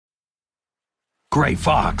Gray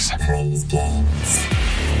Fox. Plays games.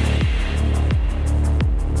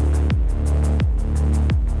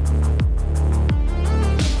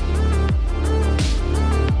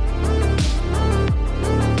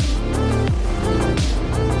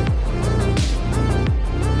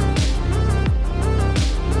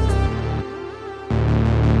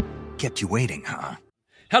 Kept you waiting, huh?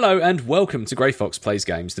 Hello and welcome to Grey Fox Plays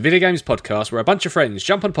Games, the video games podcast where a bunch of friends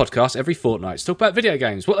jump on podcasts every fortnight to talk about video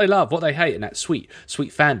games, what they love, what they hate, and that sweet,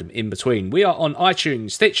 sweet fandom in between. We are on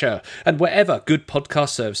iTunes, Stitcher, and wherever good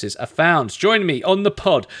podcast services are found. Join me on the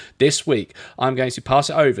pod this week. I'm going to pass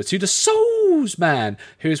it over to the Souls Man,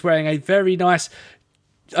 who is wearing a very nice...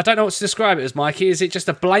 I don't know what to describe it as, Mikey. Is it just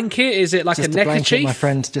a blanket? Is it like just a neckerchief? Blanket, my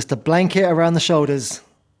friend. Just a blanket around the shoulders.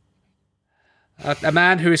 A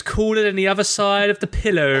man who is cooler than the other side of the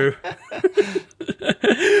pillow.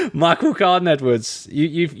 Michael Carden-Edwards.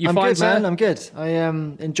 You I'm find good, man. I'm good. I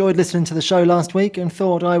enjoyed listening to the show last week and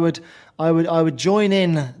thought I would join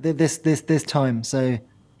in this time. So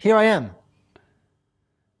here I am.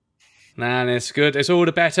 Man, it's good. It's all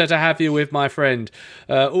the better to have you with, my friend.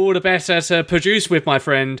 All the better to produce with, my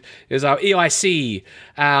friend, is our EIC,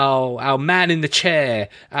 our man in the chair,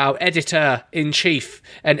 our editor-in-chief,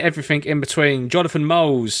 and everything in between, Jonathan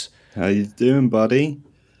Moles. How you doing, buddy?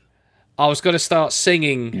 I was going to start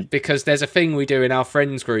singing because there's a thing we do in our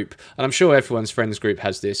friends group, and I'm sure everyone's friends group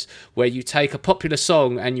has this, where you take a popular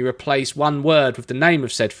song and you replace one word with the name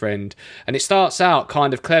of said friend, and it starts out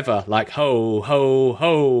kind of clever, like ho, ho,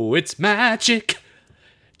 ho, it's magic,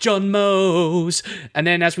 John Mose. And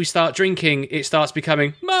then as we start drinking, it starts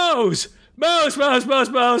becoming Mose, Mose, Mose, Mose,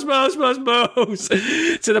 Mose, Mose, Mose, Mose,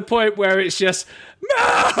 to the point where it's just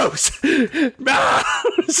Mose,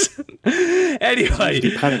 Mose.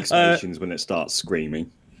 Anyway, panic stations when it starts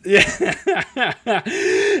screaming. Yeah.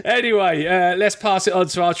 Anyway, let's pass it on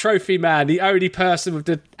to our trophy man, the only person with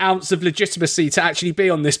the ounce of legitimacy to actually be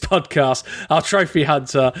on this podcast, our trophy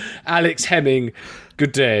hunter, Alex Hemming.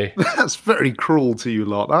 Good day. That's very cruel to you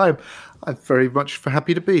lot. I'm very much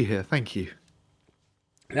happy to be here. Thank you.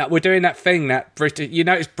 Now, we're doing that thing that you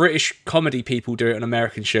notice British comedy people do it on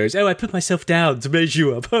American shows. Oh, I put myself down to raise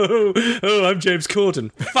you up. Oh, I'm James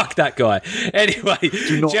Corden. Fuck that guy. Anyway,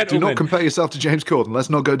 do not compare yourself to James Corden. Let's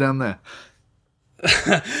not go down there.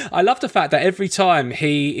 I love the fact that every time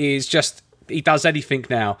he does anything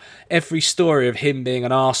now, every story of him being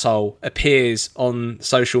an arsehole appears on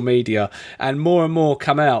social media and more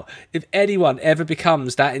come out. If anyone ever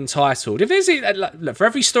becomes that entitled, look, for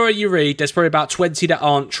every story you read, there's probably about 20 that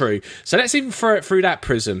aren't true. So let's even throw it through that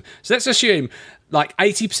prism. So let's assume like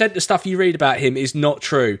 80% of the stuff you read about him is not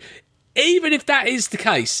true. Even if that is the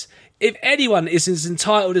case, if anyone is as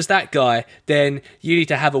entitled as that guy, then you need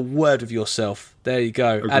to have a word with yourself. There you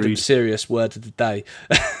go. Agreed. Adam Serious word of the day.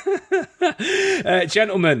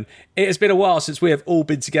 Gentlemen, it has been a while since we have all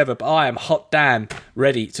been together, but I am hot damn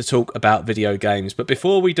ready to talk about video games. But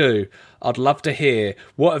before we do, I'd love to hear,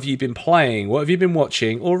 what have you been playing, what have you been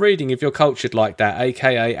watching or reading if you're cultured like that,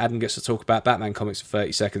 aka Adam gets to talk about Batman comics for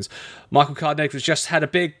 30 seconds. Michael Carden-Edwards just had a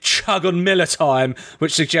big chug on Miller time,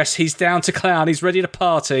 which suggests he's down to clown, he's ready to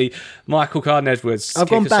party. Michael Carden-Edwards, I've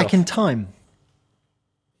gone back in time.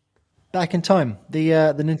 Back in time. The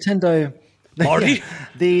Nintendo... Marty?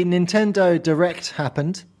 The Nintendo Direct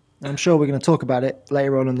happened. I'm sure we're going to talk about it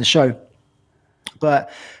later on in the show.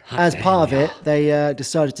 But as part of it, they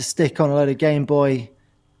decided to stick on a load of Game Boy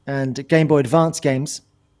and Game Boy Advance games.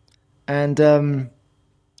 And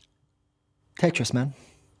Tetris, man.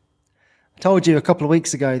 I told you a couple of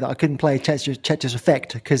weeks ago that I couldn't play Tetris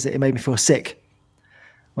Effect because it made me feel sick.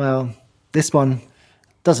 Well, this one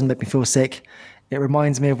doesn't make me feel sick. It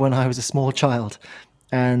reminds me of when I was a small child.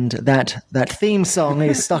 And that theme song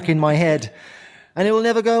is stuck in my head, and it will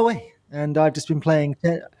never go away. And I've just been playing.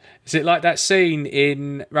 Is it like that scene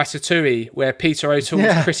in Ratatouille where Peter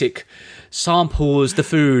O'Toole's critic samples the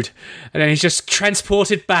food, and then he's just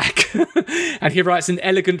transported back, and he writes an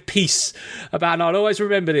elegant piece about, and I'll always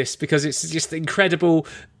remember this because it's just incredible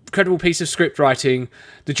piece of script writing.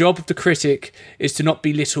 The job of the critic is to not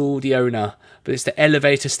belittle the owner, but it's to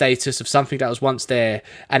elevate a status of something that was once there,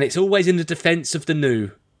 and it's always in the defense of the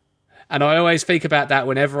new. And I always think about that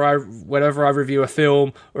whenever I review a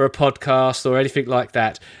film or a podcast or anything like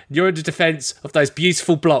that. You're in the defense of those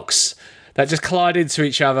beautiful blocks that just collide into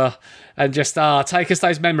each other and just take us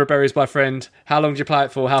those memory berries, my friend. How long did you play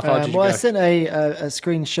it for? How far did you go? I sent a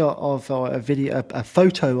screenshot of a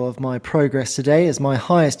photo of my progress today as my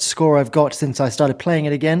highest score I've got since I started playing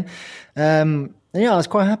it again. And yeah, I was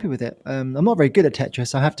quite happy with it. I'm not very good at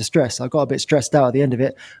Tetris, I have to stress. I got a bit stressed out at the end of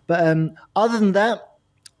it. But other than that,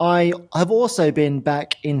 I have also been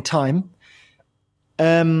back in time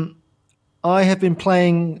I have been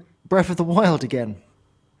playing Breath of the Wild again.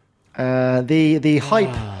 The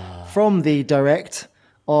hype from the direct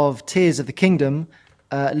of Tears of the Kingdom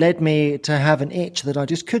led me to have an itch that I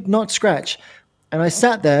just could not scratch. And I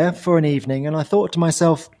sat there for an evening and I thought to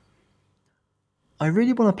myself, I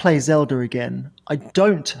really want to play Zelda again. I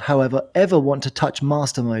don't, however, ever want to touch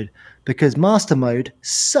Master Mode because Master Mode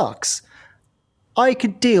sucks. I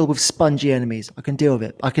could deal with spongy enemies. I can deal with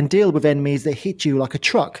it. I can deal with enemies that hit you like a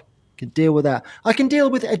truck. I can deal with that. I can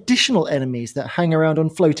deal with additional enemies that hang around on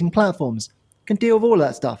floating platforms. I can deal with all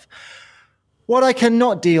that stuff. What I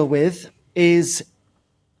cannot deal with is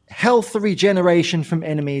health regeneration from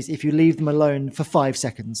enemies if you leave them alone for 5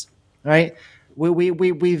 seconds. Right?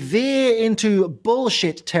 We veer into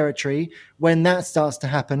bullshit territory when that starts to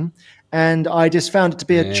happen, and I just found it to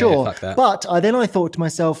be a chore. But then I thought to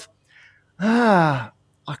myself, I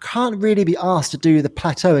can't really be asked to do the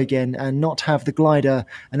plateau again and not have the glider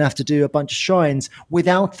and have to do a bunch of shrines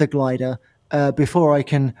without the glider before I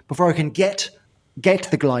can get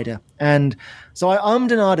the glider. And so I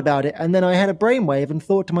ummed and ahed about it, and then I had a brainwave and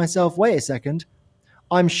thought to myself, wait a second,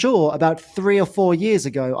 I'm sure about 3 or 4 years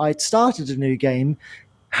ago I'd started a new game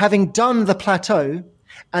having done the plateau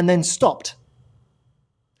and then stopped.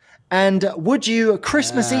 And would you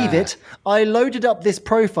Christmas Eve it, I loaded up this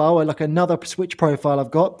profile, like another Switch profile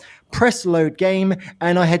I've got, press load game,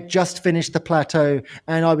 and I had just finished the plateau,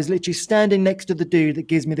 and I was literally standing next to the dude that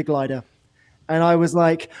gives me the glider. And I was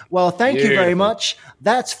like, well, thank you very much.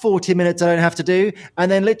 That's 40 minutes I don't have to do.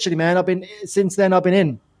 And then literally, man, since then I've been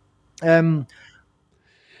in. And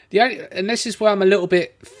this is where I'm a little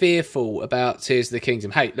bit fearful about Tears of the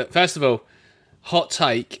Kingdom. Hey, look, first of all, hot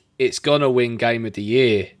take, it's going to win Game of the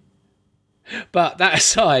Year. But that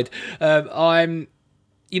aside, when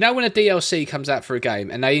a DLC comes out for a game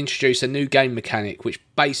and they introduce a new game mechanic which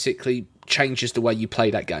basically changes the way you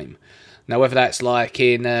play that game. Now, whether that's like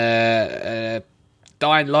in Dying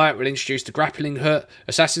Light will introduce the grappling hook,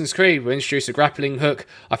 Assassin's Creed will introduce a grappling hook.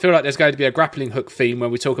 I feel like there's going to be a grappling hook theme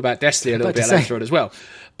when we talk about Destiny a little bit later on as well.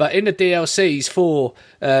 But in the DLCs for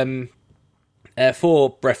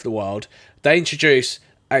Breath of the Wild, they introduce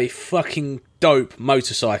a fucking dope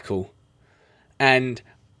motorcycle. And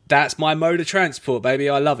that's my mode of transport, baby.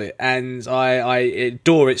 I love it. And I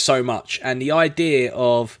adore it so much. And the idea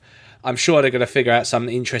of, I'm sure they're going to figure out some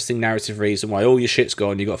interesting narrative reason why all your shit's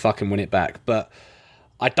gone, you got to fucking win it back. But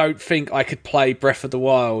I don't think I could play Breath of the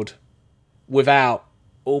Wild without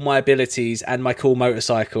all my abilities and my cool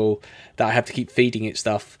motorcycle that I have to keep feeding it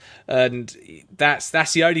stuff. And that's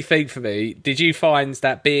the only thing for me. Did you find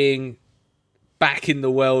that being back in the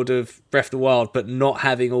world of Breath of the Wild but not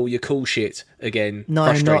having all your cool shit again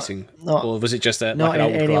frustrating? Not, or was it just an old glove?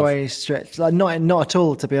 Not in any way stretched. Like, not at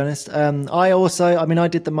all, to be honest. I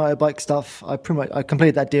did the motorbike stuff. I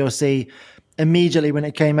completed that DLC immediately when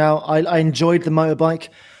it came out. I enjoyed the motorbike.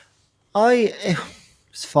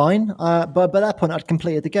 It's fine, but by that point I'd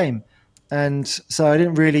completed the game, and so I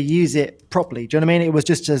didn't really use it properly. Do you know what I mean? It was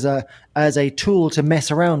just as a tool to mess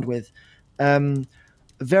around with.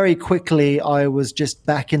 Very quickly, I was just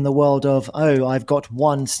back in the world of, I've got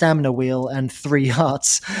 1 stamina wheel and 3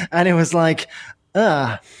 hearts, and it was like,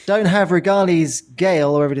 don't have Regali's Gale,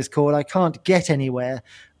 or whatever it is called. I can't get anywhere,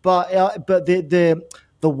 but the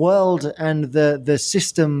world and the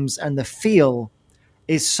systems and the feel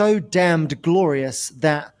is so damned glorious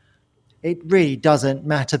that it really doesn't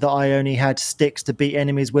matter that I only had sticks to beat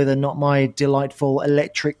enemies with and not my delightful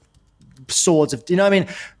electric swords of, you know what I mean?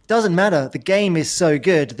 Doesn't matter. The game is so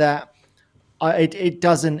good that it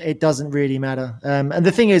doesn't really matter. And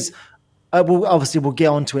the thing is, we'll get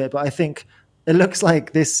onto it, but I think it looks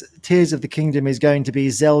like this Tears of the Kingdom is going to be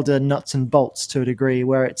Zelda nuts and bolts to a degree,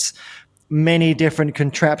 where it's many different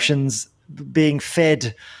contraptions being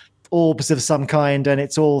fed orbs of some kind, and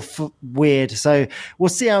it's all weird. So we'll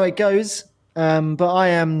see how it goes.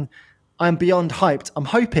 But I'm beyond hyped. I'm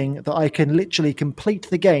hoping that I can literally complete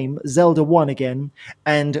the game, Zelda 1 again,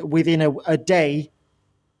 and within a day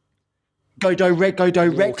go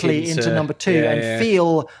directly into number 2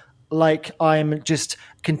 feel like I'm just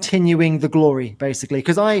continuing the glory, basically.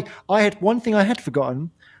 Because I had one thing I had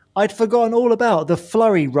forgotten. I'd forgotten all about the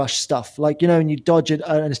flurry rush stuff, like, when you dodge an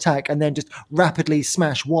attack and then just rapidly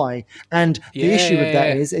smash Y. And the issue with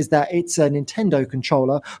that is that it's a Nintendo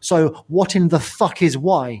controller. So what in the fuck is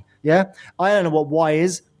Y? Yeah, I don't know what Y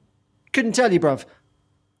is. Couldn't tell you, bruv.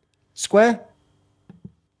 Square?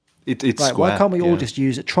 It's right, square. Why can't we all just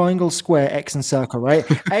use a triangle, square, X, and circle, right?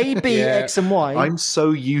 A, B, X, and Y. I'm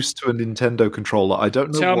so used to a Nintendo controller. I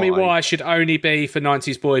don't know Tell why. me why it should only be for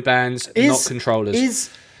 90s boy bands, not controllers.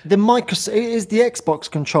 Is the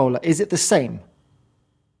Xbox controller, is it the same?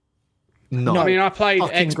 No. I mean, I played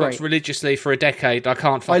Fucking Xbox great. religiously for a decade. I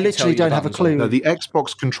can't fucking I literally tell you don't have a buttons clue. No, the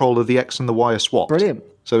Xbox controller, the X and the Y are swapped. Brilliant.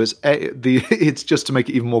 So it's just to make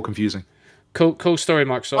it even more confusing. Cool story,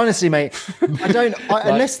 Microsoft. Honestly, mate,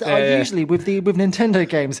 unless yeah. usually with Nintendo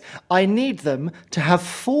games, I need them to have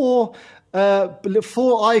four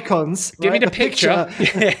icons. Give me right? the picture.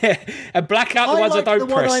 Yeah. And black out the ones I don't the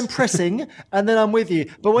press. one I'm pressing, and then I'm with you.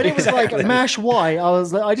 But when it was like mash Y,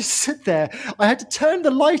 I just sit there. I had to turn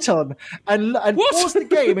the light on and pause the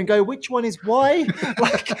game and go, which one is Y?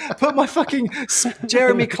 Like put my fucking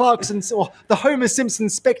Jeremy Clarkson or the Homer Simpson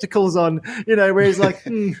spectacles on, where he's like,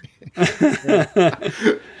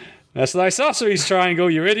 That's the isosceles triangle,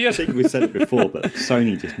 you idiot. I think we said it before, but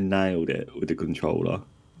Sony just nailed it with the controller.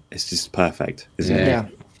 It's just perfect, isn't it? yeah.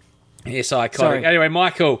 It's iconic. Sorry. Anyway,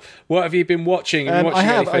 Michael, what have you been watching? Have you watching I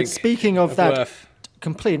have. anything Speaking of that worth?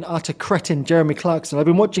 complete and utter cretin, Jeremy Clarkson. I've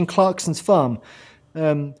been watching Clarkson's Farm.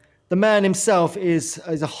 The man himself is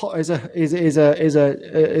a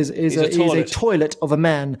toilet of a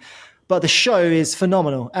man, but the show is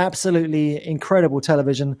phenomenal. Absolutely incredible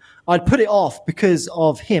television. I'd put it off because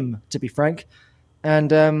of him, to be frank.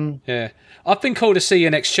 And Yeah. I've been called to see you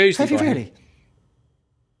next Tuesday. have you by him. really?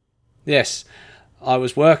 Yes. I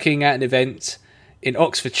was working at an event in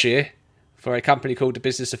Oxfordshire for a company called The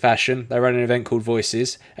Business of Fashion. They run an event called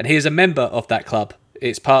Voices, and he is a member of that club.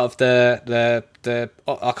 It's part of the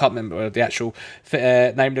I can't remember the actual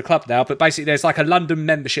name of the club now, but basically there's like a London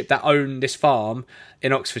membership that own this farm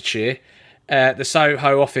in Oxfordshire. The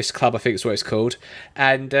Soho Office Club, I think is what it's called.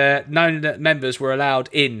 And none of the members were allowed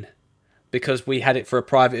in because we had it for a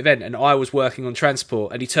private event, and I was working on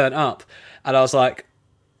transport, and he turned up, and I was like,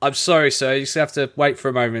 I'm sorry, sir, you just have to wait for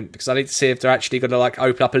a moment because I need to see if they're actually going to like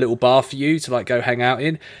open up a little bar for you to like go hang out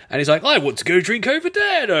in. And he's like, I want to go drink over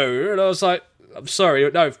there, though. And I was like, I'm sorry,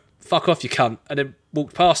 no, fuck off, you cunt. And then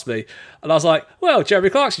walked past me. And I was like, well, Jeremy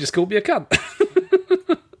Clarkson just called me a cunt.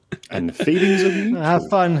 And the feelings of you. Have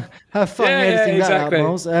fun editing that out,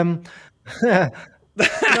 Miles. No,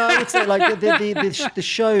 I would say like the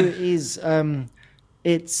show is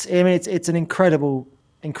it's an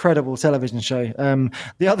incredible television show.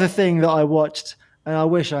 The other thing that I watched, and I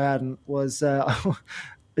wish I hadn't, was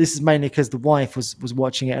this is mainly because the wife was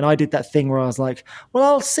watching it, and I did that thing where I was like, well,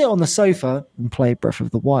 I'll sit on the sofa and play Breath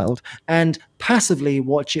of the Wild and passively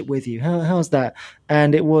watch it with you. How's that?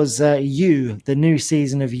 And it was You, the new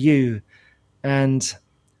season of You, and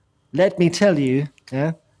let me tell you,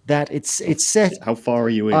 that it's set. How far are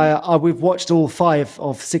you in? We've watched all 5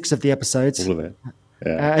 of 6 of the episodes. All of it.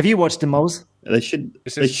 Yeah. Have you watched them, Moles? They should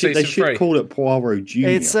season 3. call it Poirot Junior.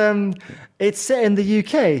 It's set in the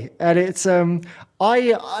UK, and it's so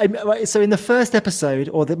in the first episode,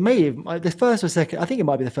 or the first or second, I think it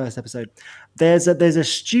might be the first episode. There's a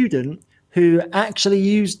student who actually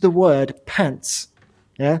used the word pants,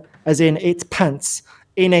 as in it's pants,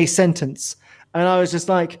 in a sentence, and I was just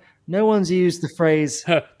like, no one's used the phrase.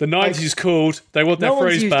 The 90s is called. They want their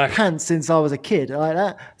phrase used back. Pants since I was a kid. Like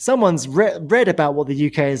that. Someone's read about what the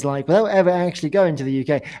UK is like without ever actually going to the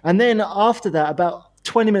UK. And then after that, about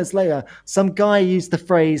 20 minutes later, some guy used the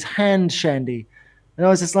phrase hand shandy, and I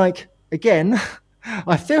was just like, again,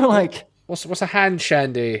 I feel like What's a hand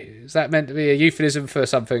shandy? Is that meant to be a euphemism for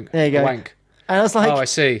something? There you go. A wank. And I was like, Oh, I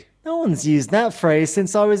see. no one's used that phrase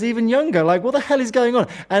since I was even younger. Like, what the hell is going on?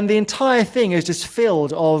 And the entire thing is just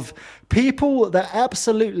filled of people that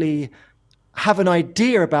absolutely have an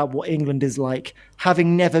idea about what England is like,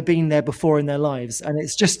 having never been there before in their lives. And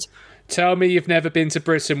it's just... Tell me you've never been to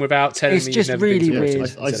Britain without telling It's me just you've never really been to Britain.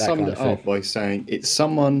 weird. I That summed kind it of thing. up by saying it's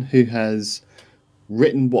someone who has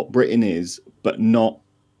written what Britain is, but not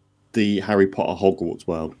the Harry Potter Hogwarts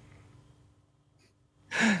world.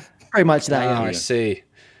 Very much that, Oh, yeah. I see.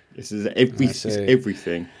 This is see.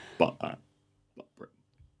 everything but that. But Britain.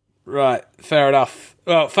 Right, fair enough.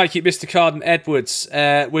 Well, thank you, Mr. Carden Edwards.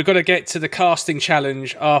 We're going to get to the casting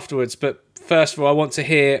challenge afterwards, but first of all, I want to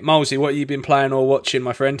hear, Molesy, what you've been playing or watching,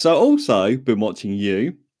 my friend. So also been watching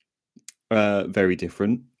You. Very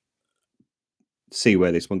different. See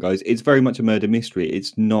where this one goes. It's very much a murder mystery.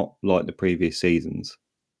 It's not like the previous seasons.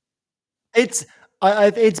 It's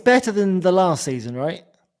better than the last season, right?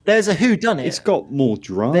 There's a whodunit. It's got more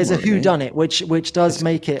drama. There's a in it. whodunit, which does It's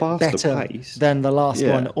make it faster better paced. than the last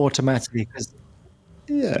Yeah. one automatically. 'Cause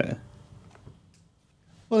Yeah.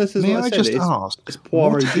 Well, this is May what I said. just It's ask,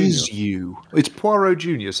 Poirot what is Junior. You? It's Poirot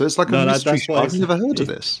Junior, so it's like a No, mystery that's show. why I've it's- never heard of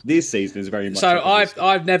this. This season is very much. So like a mystery.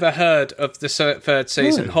 I've never heard of the third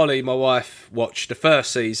season. No. Holly, my wife, watched the first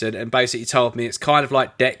season and basically told me it's kind of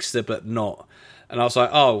like Dexter, but not. And I was like,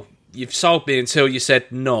 oh, you've sold me until you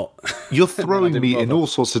said not. You're throwing me in all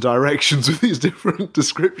sorts of directions with these different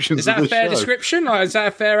descriptions. Is that of a fair show. description? Like, is that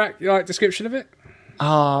a fair description of it?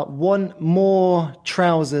 Want more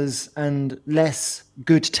trousers and less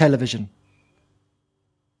good television.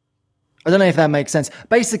 I don't know if that makes sense.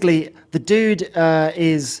 Basically, the dude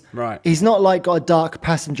is... Right. He's not like got a dark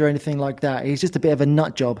passenger or anything like that. He's just a bit of a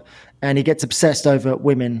nut job, and he gets obsessed over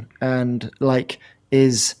women and like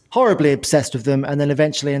is horribly obsessed with them, and then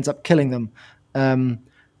eventually ends up killing them.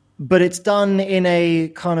 But it's done in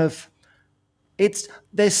a kind of...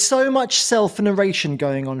 There's so much self-narration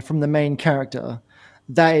going on from the main character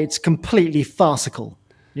that it's completely farcical.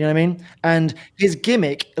 You know what I mean? And his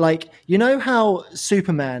gimmick, like, you know how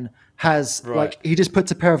Superman has, like, he just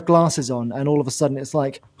puts a pair of glasses on and all of a sudden it's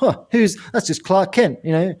like, that's just Clark Kent,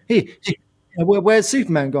 you know? Where's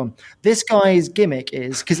Superman gone? This guy's gimmick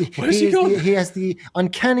is, because he has the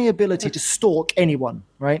uncanny ability to stalk anyone,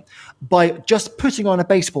 right? By just putting on a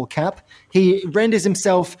baseball cap, he renders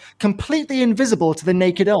himself completely invisible to the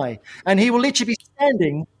naked eye. And he will literally be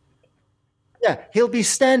standing... Yeah, he'll be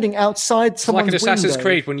standing outside someone's window. Like an Assassin's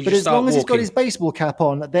Creed when you but just as start long as he's got walking. his baseball cap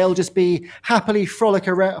on, they'll just be happily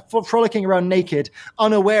frolicking around naked,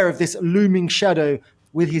 unaware of this looming shadow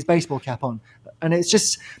with his baseball cap on. And it's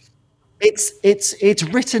just, it's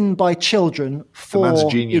written by children for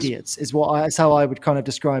idiots. Is how I would kind of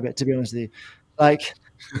describe it. To be honest with you, like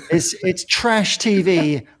it's trash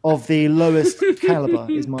TV of the lowest caliber.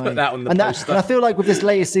 Is my Put that on the and poster. and I feel like with this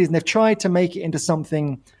latest season, they've tried to make it into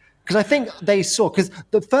something. Because I think they saw, because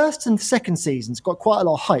the first and second seasons got quite a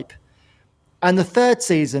lot of hype. And the third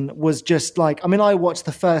season was just like, I mean, I watched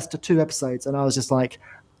the first 2 episodes and I was just like,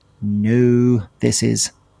 no, this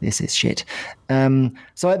is shit.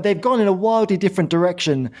 So they've gone in a wildly different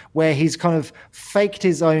direction where he's kind of faked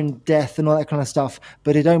his own death and all that kind of stuff.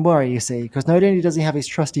 But don't worry, you see, because not only does he have his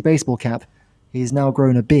trusty baseball cap, he's now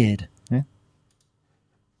grown a beard. Yeah?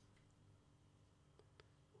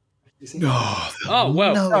 Oh,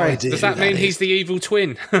 well, does that mean he's the evil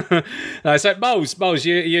twin? So, Moles,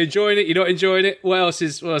 you enjoying it? You're not enjoying it? What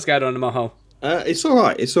else going on in my hole? It's all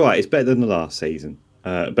right. It's better than the last season.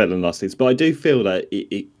 But I do feel that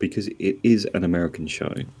it because it is an American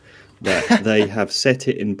show, that they have set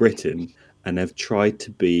it in Britain and have tried to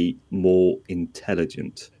be more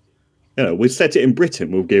intelligent. You know, we'll set it in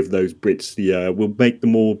Britain. We'll give those Brits we'll make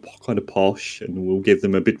them all kind of posh, and we'll give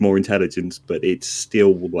them a bit more intelligence. But it's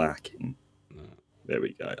still lacking. There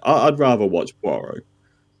we go. I'd rather watch Poirot.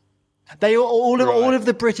 They all of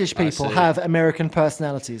the British people have American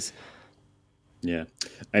personalities. Yeah.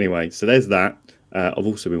 Anyway, so there's that. I've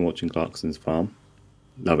also been watching Clarkson's Farm.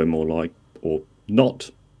 Love him or not.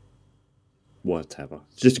 Whatever.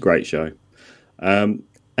 It's just a great show. And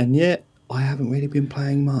yet, I haven't really been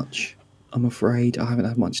playing much. I'm afraid I haven't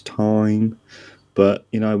had much time. But,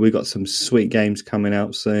 you know, we've got some sweet games coming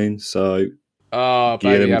out soon. So,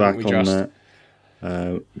 getting back on that.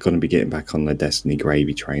 Going to be getting back on the Destiny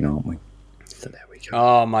gravy train, aren't we? So there we go.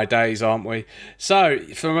 Oh, my days, aren't we? So,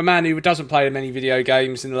 from a man who doesn't play many video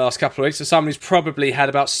games in the last couple of weeks, to someone who's probably had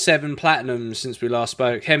about 7 platinums since we last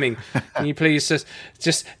spoke, Hemming, can you please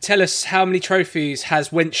just tell us how many trophies has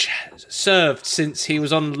Wench served since he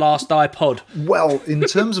was on last iPod? Well, in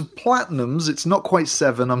terms of platinums, it's not quite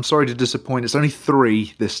 7. I'm sorry to disappoint. It's only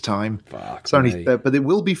 3 this time. It's only, but it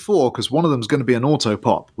will be 4 because one of them is going to be an auto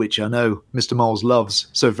pop, which I know Mr. Moles loves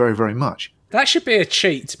so very, very much. That should be a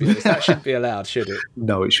cheat, to be honest. That shouldn't be allowed, should it?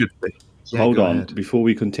 No, it shouldn't be. Yeah, Hold on, ahead. before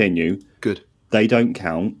we continue. Good. They don't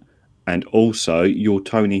count. And also, your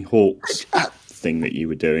Tony Hawk's thing that you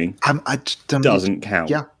were doing doesn't count.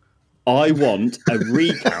 Yeah. I want a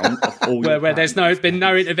recount of all your where there's been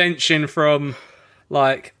no intervention from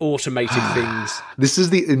like automated things.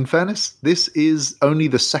 In fairness, this is only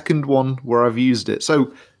the second one where I've used it.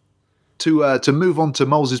 So to move on to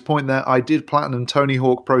Moles' point there, I did platinum Tony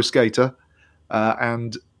Hawk Pro Skater,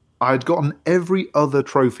 and I'd gotten every other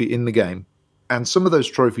trophy in the game. And some of those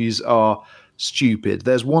trophies are stupid.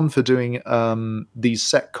 There's one for doing these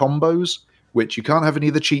set combos, which you can't have any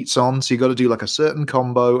of the cheats on, so you got to do like a certain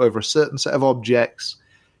combo over a certain set of objects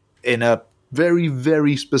in a very,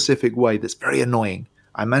 very specific way that's very annoying.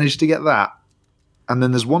 I managed to get that. And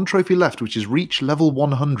then there's one trophy left, which is reach level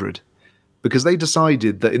 100, because they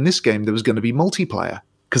decided that in this game there was going to be multiplayer,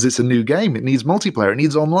 because it's a new game. It needs multiplayer. It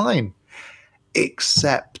needs online.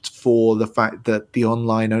 Except for the fact that the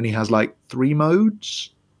online only has like 3 modes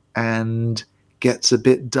and gets a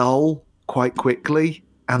bit dull quite quickly.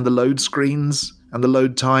 And the load screens and the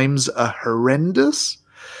load times are horrendous.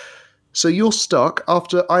 So you're stuck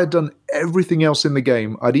after I had done everything else in the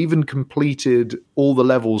game. I'd even completed all the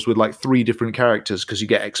levels with like 3 different characters because you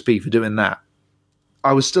get XP for doing that.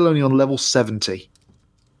 I was still only on level 70.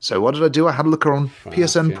 So what did I do? I had a look on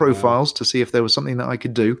PSN profiles to see if there was something that I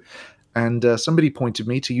could do. And somebody pointed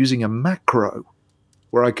me to using a macro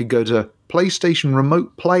where I could go to PlayStation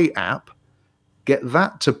Remote Play app, get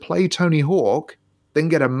that to play Tony Hawk, then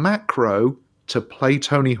get a macro to play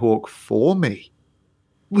Tony Hawk for me,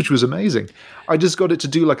 which was amazing. I just got it to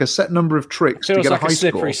do like a set number of tricks to get a high score. It feels like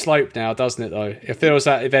a slippery slope now, doesn't it, though? It feels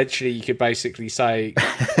that eventually you could basically say,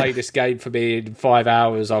 play this game for me in 5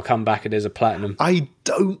 hours, I'll come back and there's a platinum. I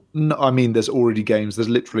don't know. I mean, there's already games. There's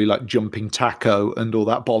literally like Jumping Taco and all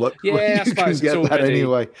that bollocks. Yeah, I suppose you can get that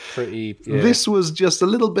anyway. This was just a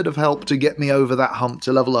little bit of help to get me over that hump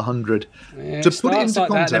to level 100. Yeah, to put it into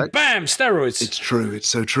context, then bam, steroids. It's true. It's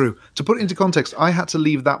so true. To put it into context, I had to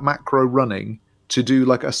leave that macro running to do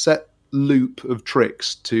like a set loop of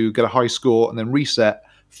tricks to get a high score and then reset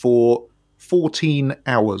for 14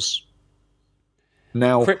 hours.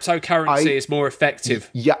 Now, cryptocurrency is more effective.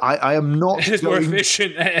 Yeah, I am not. It's more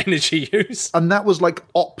efficient energy use. And that was like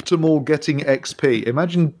optimal getting XP.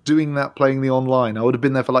 Imagine doing that playing the online. I would have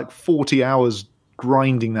been there for like 40 hours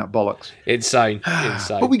grinding that bollocks. Insane.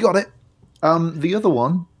 Insane. But we got it. The other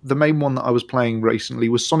one, the main one that I was playing recently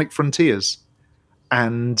was Sonic Frontiers.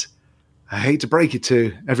 And I hate to break it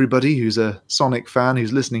to everybody who's a Sonic fan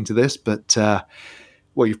who's listening to this, but,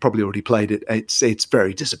 well, you've probably already played it. It's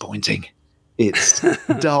very disappointing. It's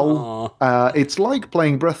dull. It's like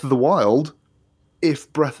playing Breath of the Wild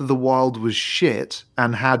if Breath of the Wild was shit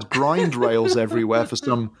and had grind rails everywhere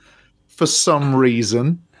for some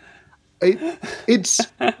reason. It's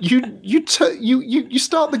you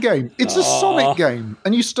start the game. It's a Sonic game,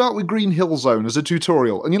 and you start with Green Hill Zone as a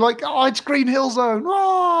tutorial, and you're like, "Oh, it's Green Hill Zone!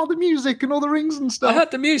 Oh, the music and all the rings and stuff." I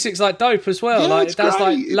heard the music's like dope as well. Yeah, like it does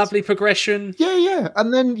great. like lovely progression. Yeah.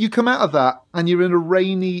 And then you come out of that, and you're in a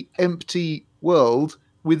rainy, empty world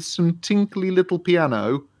with some tinkly little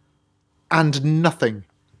piano and nothing.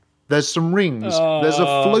 There's some rings. There's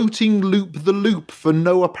a floating loop for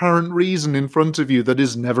no apparent reason in front of you that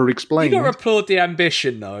is never explained. You got to applaud the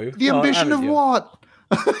ambition, though. The ambition of what?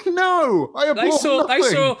 No, I applaud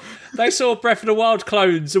nothing. They saw Breath of the Wild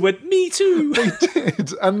clones and went, "Me too." They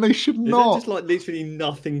did, and they should not. Is there just like literally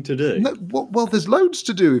nothing to do? No, well, there's loads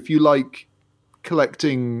to do if you like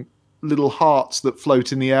collecting little hearts that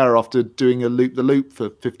float in the air after doing a loop for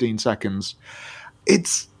 15 seconds.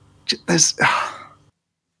 It's disappointing.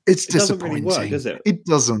 Doesn't really work, does it? It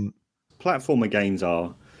doesn't. Platformer games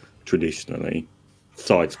are traditionally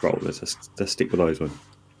side scrollers. Let's stick with those ones.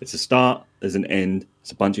 It's a start, there's an end,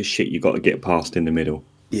 it's a bunch of shit you got to get past in the middle.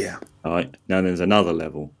 Yeah. All right. Now there's another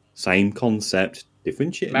level. Same concept,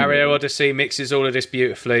 different shit. Mario Odyssey mixes all of this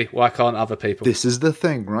beautifully. Why can't other people? This is the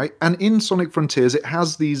thing, right? And in Sonic Frontiers, it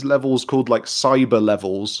has these levels called like cyber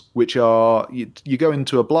levels, which are you go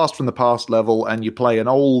into a Blast from the Past level and you play an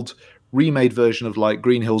old remade version of like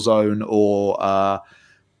Green Hill Zone or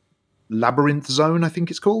Labyrinth Zone, I think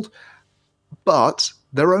it's called. But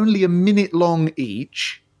they're only a minute long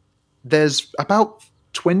each. There's about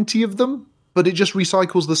 20 of them, but it just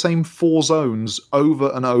recycles the same 4 zones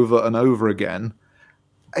over and over and over again.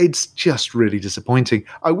 It's just really disappointing.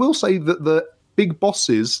 I will say that the big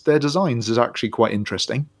bosses, their designs is actually quite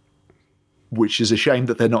interesting, which is a shame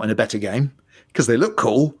that they're not in a better game, because they look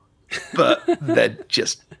cool, but they're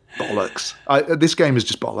just bollocks. This game is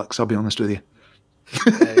just bollocks, I'll be honest with you.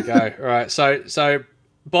 There you go. All right, so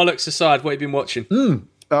bollocks aside, what have you been watching?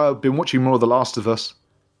 I've been watching more of The Last of Us.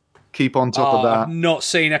 Keep on top of that. I've not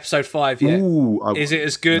seen episode 5 yet. Ooh, is it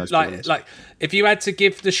as good? Like, if you had to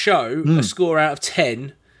give the show a score out of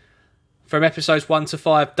 10 from episodes 1 to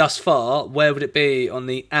 5 thus far, where would it be on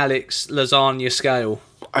the Alex Lasagna scale?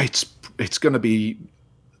 It's going to be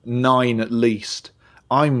 9 at least.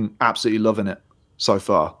 I'm absolutely loving it so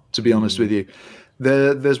far, to be honest with you.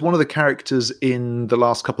 There's one of the characters in the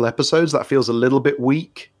last couple episodes that feels a little bit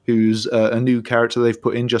weak, who's a new character they've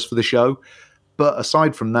put in just for the show. But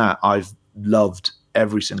aside from that, I've loved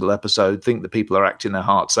every single episode. Think that people are acting their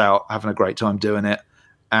hearts out, having a great time doing it.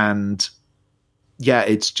 And yeah,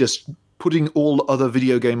 it's just putting all other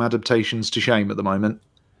video game adaptations to shame at the moment.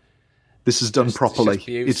 This is done properly.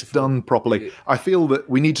 It's done properly. I feel that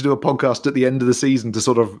we need to do a podcast at the end of the season to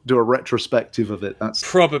sort of do a retrospective of it. That's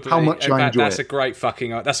probably how much I enjoy it.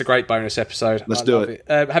 That's a great bonus episode. Let's do it.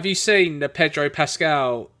 Have you seen the Pedro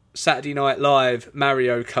Pascal Saturday Night Live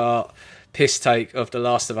Mario Kart piss take of The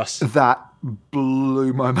Last of Us? That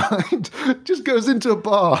blew my mind. Just goes into a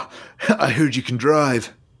bar. I heard you can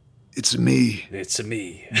drive. It's me. It's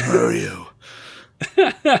me. Mario.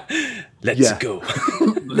 Let's go.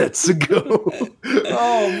 Let's go.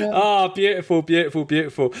 Oh, man. Oh, beautiful, beautiful,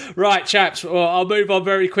 beautiful. Right, chaps. Well, I'll move on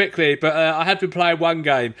very quickly, but I have been playing one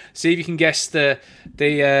game. See if you can guess the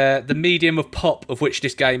medium of pop of which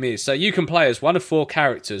this game is. So you can play as one of 4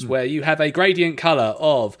 characters, where you have a gradient color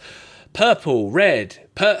of purple, red,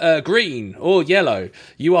 green, or yellow.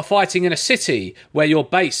 You are fighting in a city where your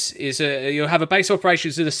base is you have a base of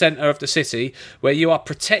operations in the center of the city, where you are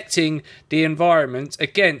protecting the environment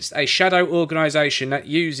against a shadow organization that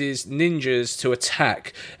uses ninjas to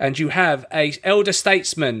attack, and you have a elder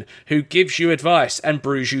statesman who gives you advice and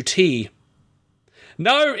brews you tea.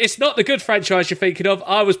 No, it's not the good franchise you're thinking of.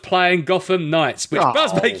 I was playing Gotham Knights, which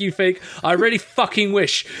does make you think, I really fucking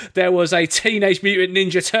wish there was a Teenage Mutant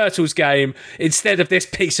Ninja Turtles game instead of this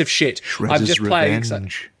piece of shit. Shredder's I'm just playing.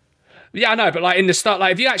 Revenge. Yeah, I know, but like in the start,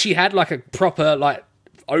 like if you actually had like a proper like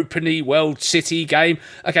open world city game,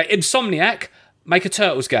 okay, Insomniac, make a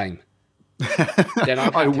Turtles game. Then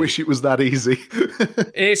I wish it was that easy.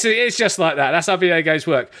 It's just like that. That's how video games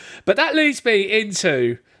work. But that leads me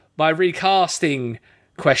into my recasting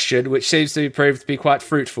question, which seems to prove to be quite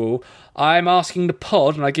fruitful. I'm asking the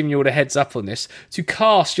pod, and I'm giving you all a heads up on this, to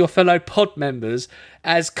cast your fellow pod members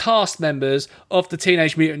as cast members of the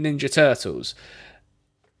Teenage Mutant Ninja Turtles.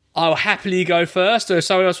 I'll happily go first, or if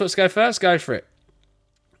someone else wants to go first, go for it.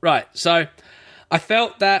 Right, so I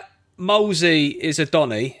felt that Molesy is a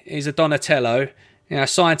Donnie. He's a Donatello, a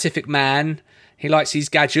scientific man. He likes his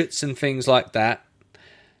gadgets and things like that.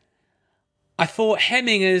 I thought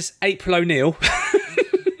Hemming as April O'Neil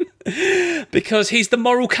because he's the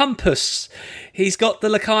moral compass. He's got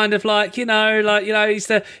the kind of he's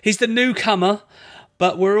the newcomer,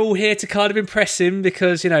 but we're all here to kind of impress him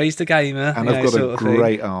because he's the gamer. And I've got a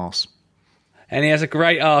great arse. And he has a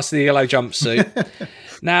great arse in the yellow jumpsuit.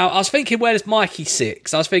 Now I was thinking, where does Mikey sit?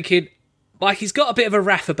 'Cause I was thinking, Mikey's got a bit of a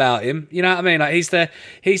wrath about him, you know what I mean? Like he's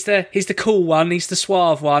the cool one, he's the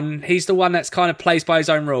suave one, he's the one that's kind of plays by his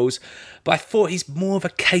own rules. But I thought he's more of a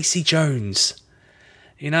Casey Jones,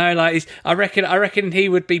 I reckon he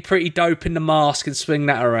would be pretty dope in the mask and swing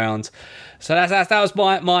that around. So that was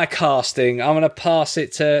my casting. I'm going to pass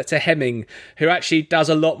it to Hemming, who actually does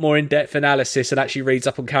a lot more in-depth analysis and actually reads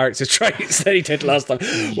up on character traits than he did last time.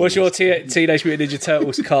 What's your Teenage Mutant Ninja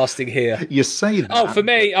Turtles casting here? You say that. Oh, for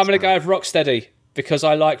me, I'm going to go with Rocksteady, because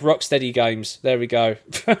I like Rocksteady games. There we go.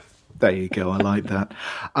 There you go. I like that.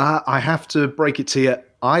 I have to break it to you.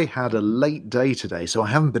 I had a late day today, so I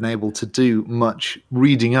haven't been able to do much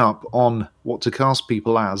reading up on what to cast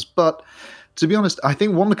people as. But to be honest, I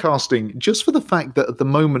think one casting, just for the fact that at the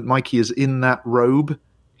moment Mikey is in that robe,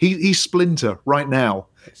 he's Splinter right now.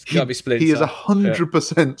 It's got to be Splinter. He is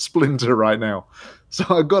 100% Splinter right now. So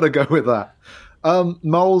I've got to go with that.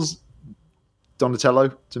 Moles,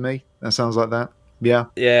 Donatello to me. That sounds like that. Yeah.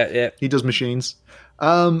 Yeah. He does machines.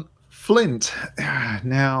 Flint.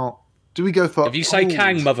 Now, do we go for... If you say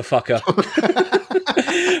Kang, motherfucker.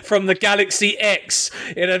 From the Galaxy X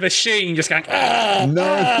in a machine just going... No.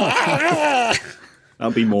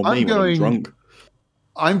 That'll be more me when I'm drunk.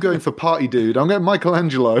 I'm going for Party Dude. I'm going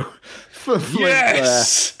Michelangelo for Flint.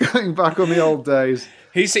 Yes! There. Going back on the old days.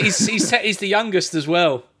 He's the youngest as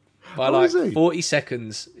well. By 40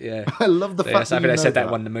 seconds. Yeah. I love the fact that I think they said that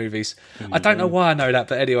in one of the movies. I don't know why I know that,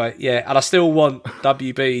 but anyway, yeah. And I still want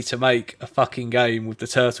WB to make a fucking game with the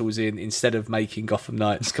Turtles in instead of making Gotham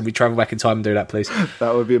Knights. Can we travel back in time and do that, please?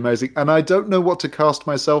 That would be amazing. And I don't know what to cast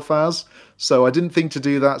myself as, so I didn't think to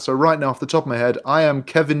do that. So right now, off the top of my head, I am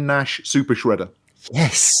Kevin Nash Super Shredder.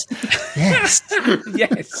 Yes.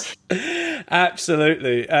 Yes.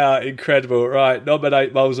 Absolutely. Incredible. Right,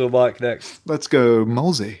 nominate Moles or Mike next. Let's go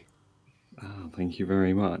Molesy. Thank you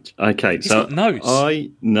very much. Okay, He's got notes.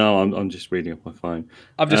 I'm just reading off my phone.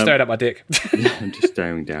 I'm just staring at my dick. I'm just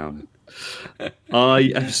staring down.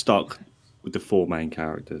 I have stuck with the 4 main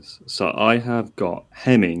characters. So I have got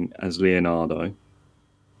Hemming as Leonardo.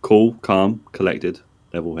 Cool, calm, collected,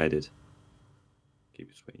 level-headed. Keep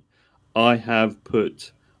it sweet. I have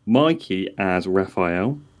put Mikey as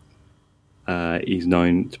Raphael. He's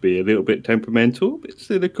known to be a little bit temperamental, a bit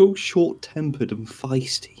cynical, short-tempered and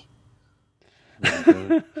feisty.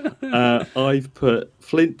 I've put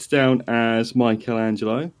Flint down as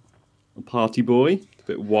Michelangelo, a party boy, a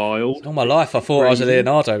bit wild. All my life I thought I was a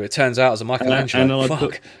Leonardo. It turns out I was a Michelangelo.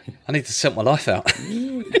 I need to sort my life out.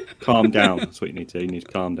 Calm down. That's what you need to. You need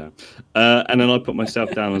to calm down. And then I put myself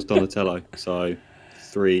down as Donatello. So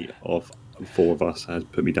 3 of 4 of us has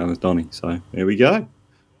put me down as Donnie. So here we go.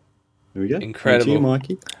 Incredible. Thank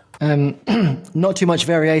you, Mikey. Not too much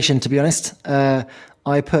variation, to be honest.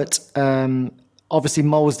 I put obviously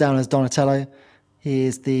Moles down as Donatello. He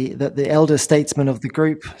is the elder statesman of the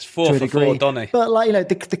group. It's 4 to a for degree. 4, Donny. But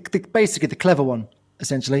basically the clever one,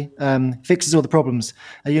 essentially. Fixes all the problems.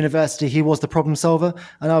 At university, he was the problem solver,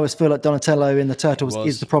 and I always feel like Donatello in the Turtles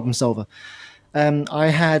is the problem solver. I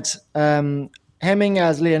had Hemming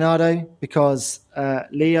as Leonardo because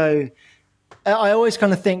Leo. I always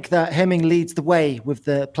kind of think that Hemming leads the way with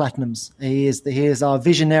the Platinums. He is our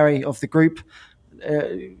visionary of the group.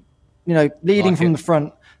 Leading from the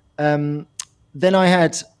front. Then I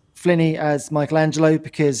had Flinny as Michelangelo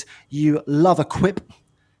because you love a quip,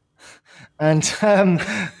 and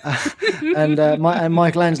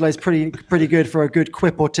Michelangelo is pretty good for a good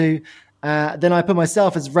quip or two. Then I put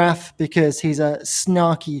myself as Raph because he's a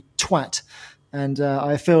snarky twat, and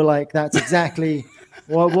I feel like that's exactly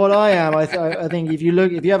what I am. I think if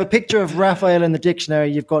you have a picture of Raphael in the dictionary,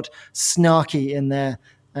 you've got snarky in there,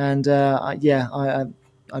 and that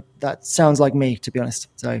sounds like me, to be honest.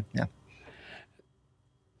 So yeah.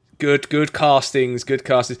 Good castings.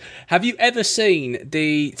 Have you ever seen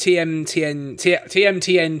the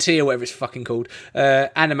TMTNT or whatever it's fucking called,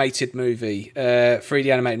 animated movie,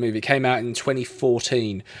 3D animated movie? It came out in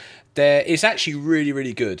 2014. It's actually really,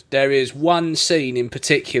 really good. There is one scene in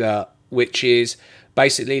particular which is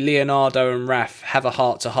basically Leonardo and Raph have a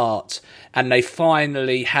heart-to-heart, and they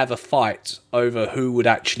finally have a fight over who would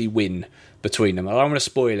actually win between them. I don't want to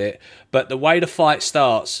spoil it, but the way the fight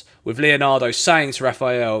starts with Leonardo saying to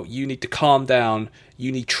Raphael, you need to calm down,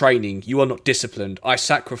 you need training, you are not disciplined, I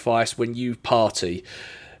sacrifice when you party.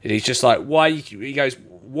 And he's just like, why? He goes,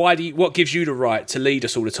 what gives you the right to lead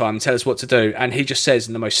us all the time and tell us what to do? And he just says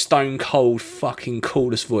in the most stone cold fucking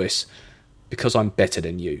coolest voice, because I'm better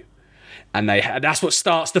than you. And that's what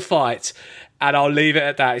starts the fight. And I'll leave it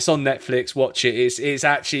at that. It's on Netflix. Watch it. It's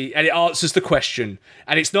actually, and it answers the question.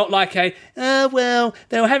 And it's not like they were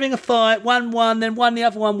having a fight, 1-1, then the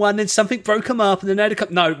other 1-1, then something broke them up, and then they had a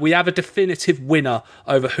cup. No, we have a definitive winner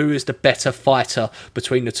over who is the better fighter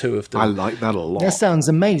between the two of them. I like that a lot. That sounds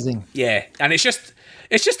amazing. Yeah, and it's just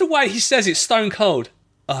the way he says it, stone cold.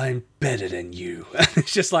 I'm better than you.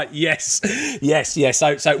 It's just like, yes. So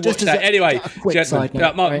watch that. Anyway,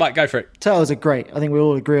 Mike, go for it. Turtles are great. I think we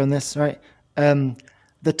all agree on this, right? The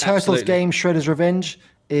Turtles Absolutely. game, Shredder's Revenge,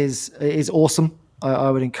 is awesome. I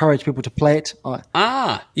would encourage people to play it.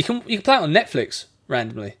 You can play it on Netflix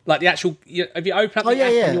randomly, like the actual. If you open up the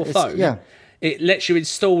app on your phone, it lets you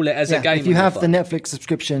install it as a game. If you have the Netflix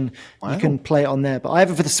subscription, you can play it on there. But I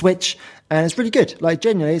have it for the Switch, and it's really good. Like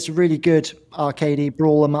genuinely, it's a really good arcadey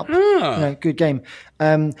brawl 'em up. Good game.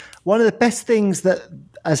 One of the best things that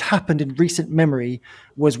has happened in recent memory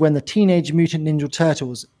was when the Teenage Mutant Ninja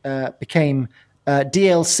Turtles became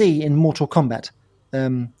DLC in Mortal Kombat.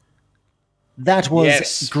 That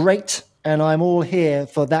was great, and I'm all here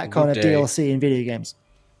for that kind of DLC in video games.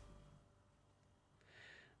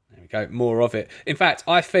 There we go, more of it. In fact,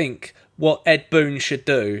 I think what Ed Boon should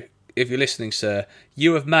do, if you're listening, sir,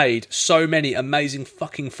 you have made so many amazing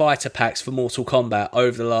fucking fighter packs for Mortal Kombat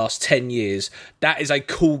over the last 10 years. That is a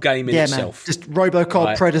cool game in itself. Man. Just Robocop,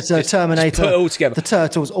 right? Predator, Terminator, just put it all together. The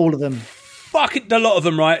Turtles, all of them. Fucking a lot of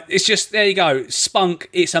them, right? It's just, there you go. Spunk,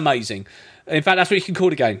 it's amazing. In fact, that's what you can call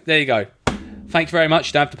the game. There you go. Thank you very much.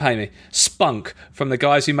 You don't have to pay me. Spunk from the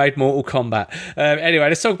guys who made Mortal Kombat. Anyway,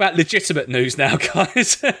 let's talk about legitimate news now,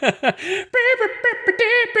 guys.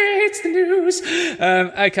 It's the news.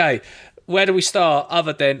 Okay, where do we start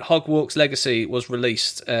other than Hogwarts Legacy was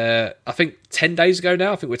released, I think 10 days ago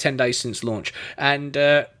now. I think we're 10 days since launch. And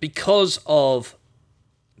because of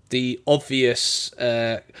the obvious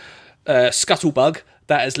scuttlebug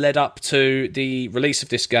that has led up to the release of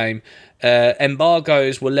this game,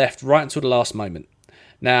 embargoes were left right until the last moment.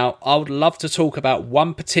 Now, I would love to talk about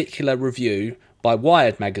one particular review by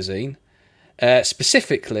Wired magazine,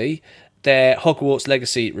 specifically their Hogwarts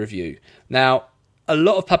Legacy review. Now, a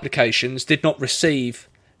lot of publications did not receive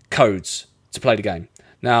codes to play the game.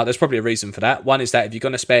 Now, there's probably a reason for that. One is that if you're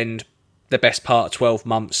going to spend the best part of 12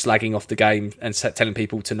 months slagging off the game and telling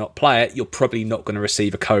people to not play it, you're probably not going to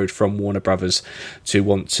receive a code from Warner Brothers to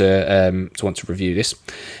want to review this.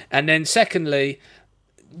 And then secondly,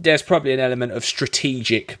 there's probably an element of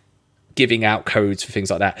strategic giving out codes for things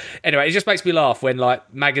like that. Anyway, it just makes me laugh when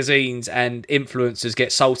like magazines and influencers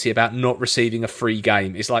get salty about not receiving a free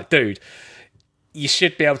game. It's like, dude, you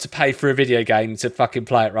should be able to pay for a video game to fucking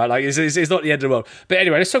play it, right? Like, it's not the end of the world. But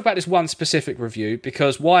anyway, let's talk about this one specific review,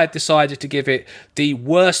 because Wired decided to give it the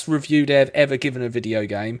worst review they've ever given a video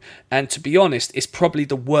game. And to be honest, it's probably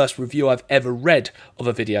the worst review I've ever read of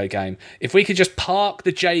a video game. If we could just park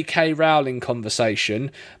the J.K. Rowling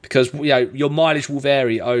conversation, because your mileage will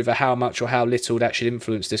vary over how much or how little that should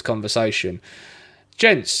influence this conversation.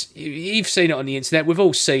 Gents, you've seen it on the internet. We've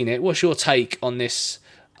all seen it. What's your take on this?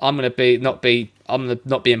 I'm gonna not be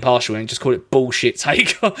impartial and just call it bullshit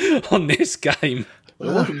take on this game. Well,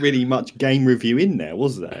 there wasn't really much game review in there,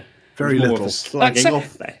 was there? Very More little. of a slagging off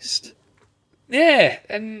fest. Yeah,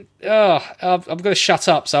 and I'm going to shut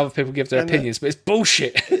up so other people give their opinions, but it's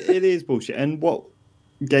bullshit. It is bullshit. And what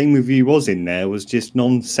game review was in there was just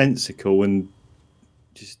nonsensical and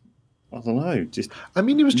just, I don't know, just I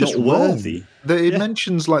mean, it was just not worthy. It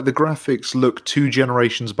mentions like the graphics look 2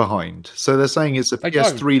 generations behind. So they're saying it's a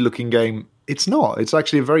PS3 looking game. It's not. It's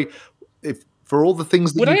actually a very... For all the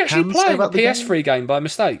things that Would you they actually can play say a about the PS3 game by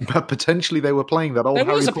mistake? But potentially they were playing that old There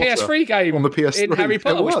Harry was a Potter PS3 game on the PS3 in Harry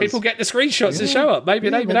Potter, which people get the screenshots and show up. Maybe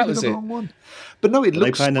that was it. One. But no, it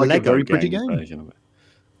looks like a very pretty game. Version of it.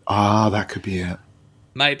 Ah, that could be it.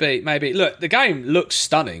 Maybe. Look, the game looks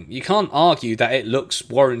stunning. You can't argue that it looks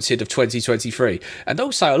warranted of 2023. And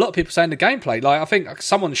also, a lot of people saying the gameplay. Like, I think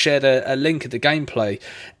someone shared a link of the gameplay,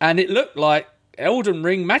 and it looked like Elden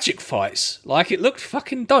Ring magic fights. Like, it looked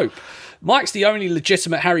fucking dope. Mike's the only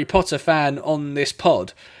legitimate Harry Potter fan on this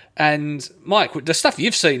pod. And Mike, the stuff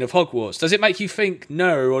you've seen of Hogwarts, does it make you think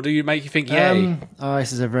no, or do you make you think yay?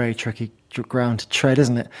 This is a very tricky ground to tread,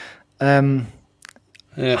 isn't it? Yeah.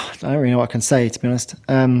 I don't really know what I can say, to be honest.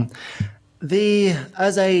 I don't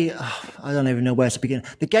even know where to begin.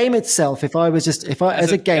 The game itself, genuinely,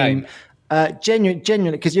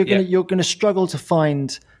 because you're gonna struggle to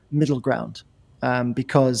find middle ground,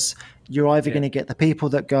 because you're either going to get the people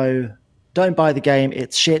that go, don't buy the game,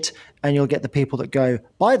 it's shit, and you'll get the people that go,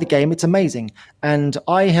 buy the game, it's amazing. And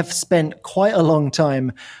I have spent quite a long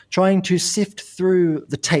time trying to sift through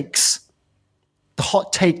the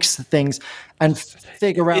hot takes things, and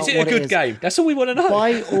figure out what it is. Is it a good game? That's all we want to know.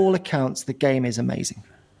 By all accounts, the game is amazing.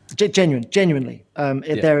 Genuinely.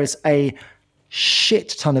 There is a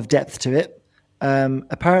shit ton of depth to it.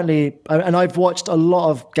 Apparently, and I've watched a lot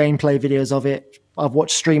of gameplay videos of it. I've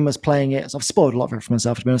watched streamers playing it, so I've spoiled a lot of it for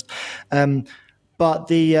myself, to be honest. But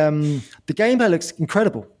the gameplay looks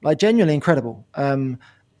incredible, like genuinely incredible.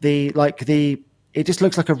 It just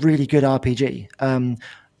looks like a really good RPG.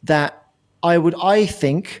 That I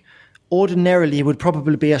think ordinarily would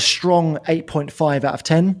probably be a strong 8.5 out of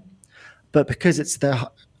 10, but because it's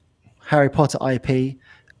the Harry Potter IP,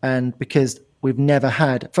 and because we've never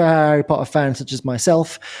had, for Harry Potter fans such as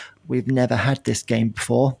myself, we've never had this game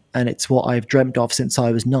before, and it's what I've dreamt of since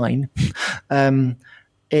I was 9.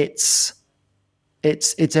 It's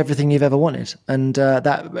everything you've ever wanted, and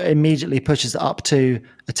that immediately pushes it up to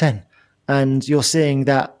a 10. And you're seeing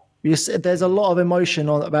that there's a lot of emotion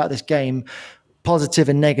about this game, positive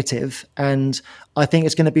and negative, and I think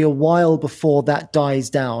it's going to be a while before that dies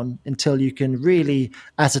down until you can really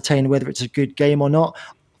ascertain whether it's a good game or not.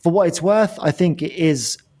 For what it's worth, I think it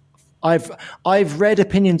is. I've read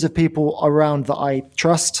opinions of people around that I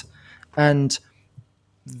trust, and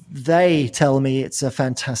they tell me it's a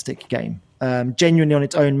fantastic game. Genuinely on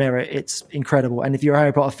its own merit, it's incredible. And if you're a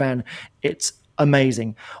Harry Potter fan, it's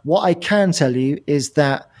amazing. What I can tell you is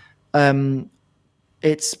that the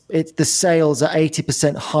sales are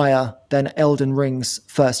 80% higher than Elden Ring's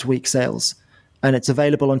first week sales, and it's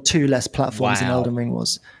available on 2 less platforms than Elden Ring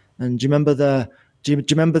was. And do you remember the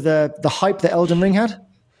hype that Elden Ring had?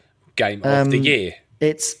 Game of the year.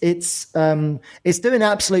 It's doing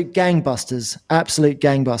absolute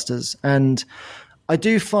gangbusters, and I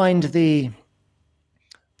do find the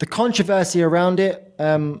controversy around it.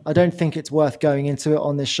 I don't think it's worth going into it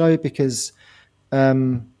on this show because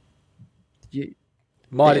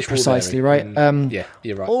precisely right. Yeah,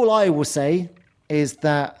 you're right. All I will say is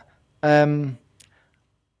that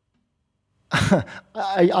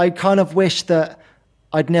I kind of wish that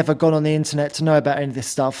I'd never gone on the internet to know about any of this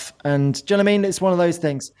stuff. And do you know what I mean? It's one of those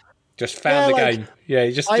things. Just found the game. Yeah,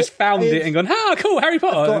 you just found it and gone, cool, Harry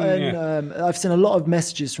Potter. I've seen a lot of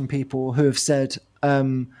messages from people who have said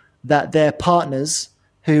that their partners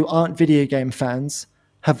who aren't video game fans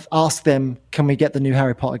have asked them, can we get the new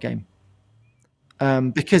Harry Potter game?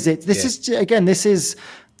 Because this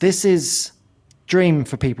is dream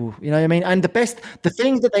for people, you know what I mean? And the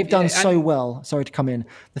thing that they've done so well, sorry to come in,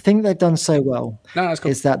 the thing they've done so well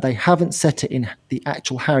is that they haven't set it in the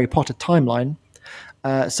actual Harry Potter timeline.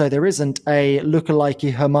 So there isn't a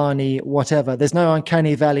lookalike Hermione, whatever. There's no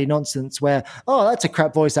Uncanny Valley nonsense where, that's a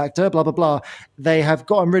crap voice actor, blah, blah, blah. They have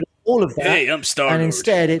gotten rid of all of that. Hey, I'm Star-Lord. And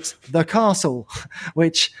instead it's the castle,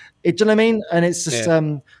 which, do you know what I mean? And it's just,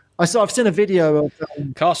 I've seen a video of...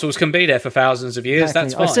 castles can be there for thousands of years, exactly.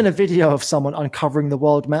 That's fine. I've seen a video of someone uncovering the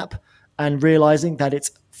world map and realizing that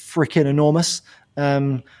it's freaking enormous.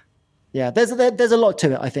 There's a lot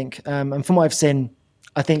to it, I think. And from what I've seen,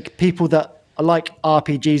 I think people that like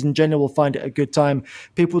RPGs in general will find it a good time.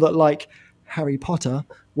 People that like Harry Potter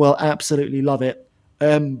will absolutely love it.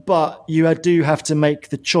 But you do have to make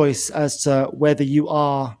the choice as to whether you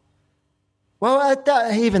are. Well,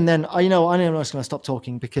 even then, I'm just going to stop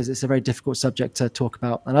talking because it's a very difficult subject to talk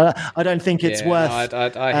about, and I don't think it's worth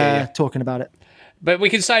I hear you. talking about it. But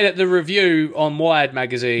we can say that the review on Wired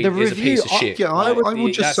magazine is a piece of shit. Yeah, I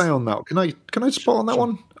would just say on that. Can I spot on that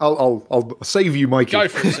one? I'll save you, Mikey. Go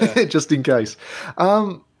for it, sir. Just in case.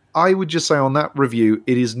 I would just say on that review,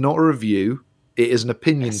 it is not a review. It is an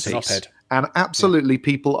opinion piece, and absolutely,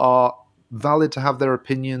 people are valid to have their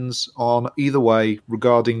opinions on either way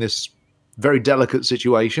regarding this very delicate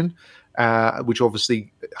situation, which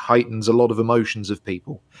obviously heightens a lot of emotions of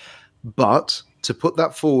people. But to put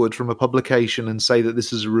that forward from a publication and say that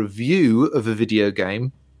this is a review of a video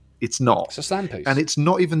game, it's not. It's a slam piece. And it's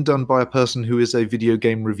not even done by a person who is a video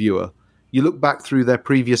game reviewer. You look back through their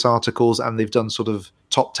previous articles and they've done sort of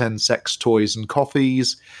top 10 sex toys and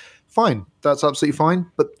coffees. Fine, that's absolutely fine.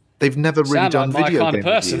 But they've never really done video game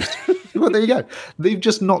reviews. Well, there you go. They've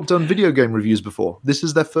just not done video game reviews before. This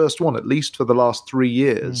is their first one, at least for the last 3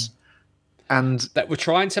 years. And that we're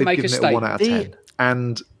trying to make a statement. 1 out of 10.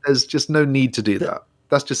 And there's just no need to do that.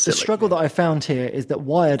 That's just silly. The struggle that I found here is that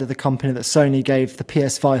Wired are the company that Sony gave the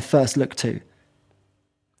PS5 first look to.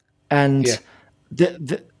 And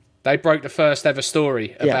they broke the first ever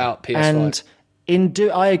story about PS5.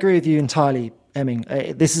 And I agree with you entirely, Emming.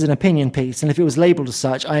 This is an opinion piece, and if it was labelled as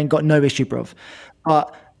such, I ain't got no issue, bruv.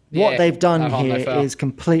 But what they've done here is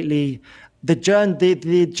completely... The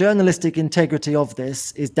journalistic integrity of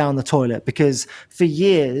this is down the toilet, because for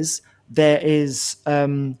years there is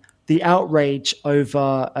the outrage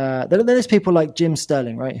over... there's people like Jim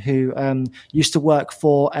Sterling, right, who used to work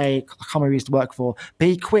for I can't remember who he used to work for, but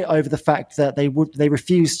he quit over the fact that they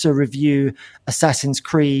refused to review Assassin's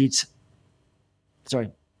Creed...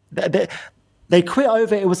 Sorry. They quit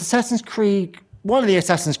over... It was Assassin's Creed... One of the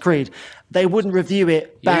Assassin's Creed. They wouldn't review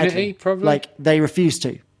it badly. Unity, probably? Like, they refused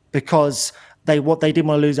to, because they didn't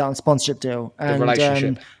want to lose out on sponsorship deal. And the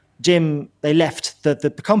relationship. Jim, they left the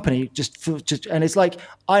company just and it's like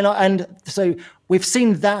and so we've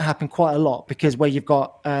seen that happen quite a lot, because where you've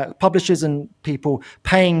got publishers and people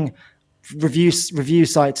paying review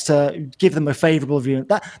sites to give them a favorable review,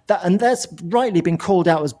 and that's rightly been called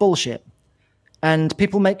out as bullshit. And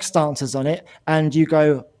people make stances on it, and you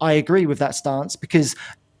go, I agree with that stance, because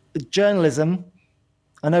journalism,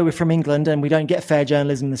 I know we're from England and we don't get fair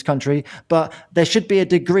journalism in this country, but there should be a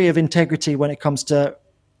degree of integrity when it comes to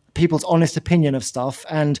people's honest opinion of stuff,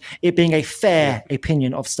 and it being a fair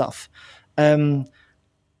opinion of stuff. And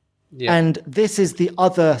this is the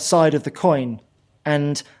other side of the coin,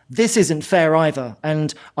 and this isn't fair either.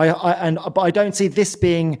 And but I don't see this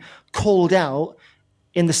being called out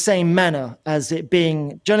in the same manner as it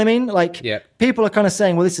being, do you know what I mean? Like, people are kind of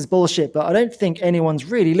saying, well, this is bullshit, but I don't think anyone's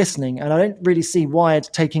really listening, and I don't really see Wired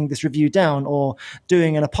taking this review down or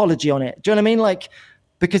doing an apology on it. Do you know what I mean? Like,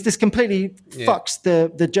 because this completely fucks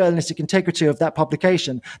the journalistic integrity of that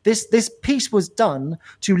publication. This piece was done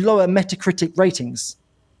to lower Metacritic ratings.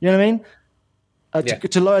 You know what I mean?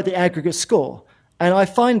 To lower the aggregate score. And I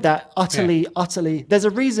find that utterly... There's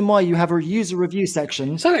a reason why you have a user review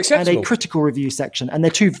section and a critical review section, and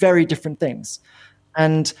they're two very different things.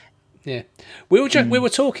 And we were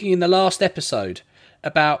talking in the last episode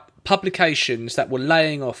about publications that were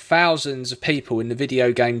laying off thousands of people in the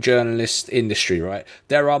video game journalist industry. Right,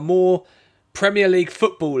 there are more Premier League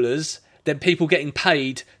footballers than people getting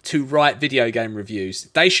paid to write video game reviews.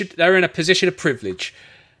 They're in a position of privilege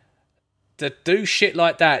to do shit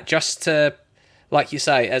like that, just to, like you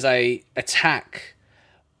say, as a attack,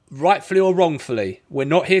 rightfully or wrongfully. We're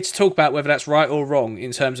not here to talk about whether that's right or wrong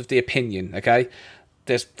in terms of the opinion, okay?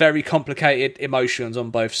 There's very complicated emotions on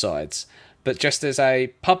both sides. But just as a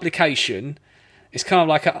publication, it's kind of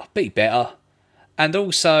like, be better. And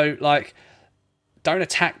also, like, don't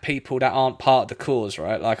attack people that aren't part of the cause,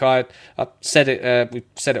 right? Like, I said it, we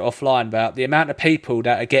said it offline about the amount of people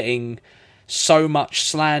that are getting so much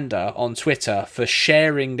slander on Twitter for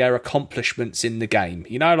sharing their accomplishments in the game.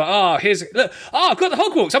 You know, like, I've got the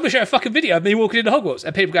Hogwarts. I'm going to share a fucking video of me walking into Hogwarts.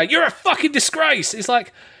 And people go, you're a fucking disgrace. It's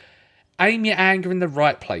like, aim your anger in the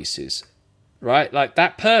right places, right? Like,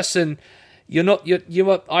 that person,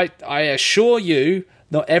 I assure you,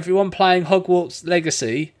 not everyone playing Hogwarts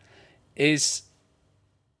Legacy is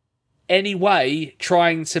any way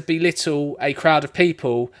trying to belittle a crowd of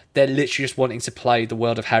people. They're literally just wanting to play the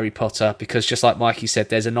world of Harry Potter because, just like Mikey said,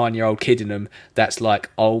 there's a 9-year-old kid in them that's like,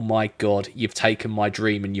 oh my God, you've taken my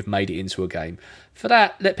dream and you've made it into a game. For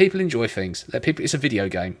that, let people enjoy things. It's a video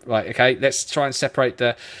game, right? Okay, let's try and separate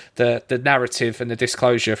the narrative and the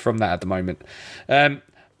disclosure from that at the moment.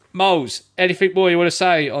 Moles, anything more you want to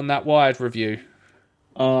say on that Wired review?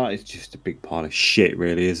 It's just a big pile of shit,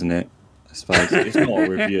 really, isn't it? I suppose it's not a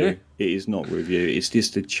review. It is not a review. It's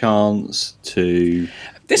just a chance to.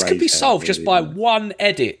 This could be solved just by one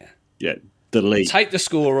edit. Yeah, delete. Take the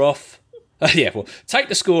score off. Take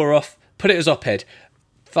the score off. Put it as op-ed.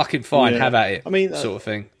 Fucking fine. Have at it. I mean, sort of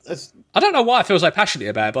thing. I don't know why I feel so passionate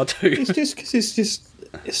about it, but I do. It's just because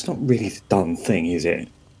it's not really the done thing, is it?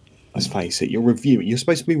 Let's face it. You're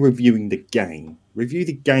supposed to be reviewing the game. Review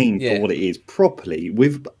the game for what it is properly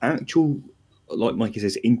with actual, like Mikey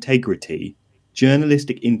says, integrity,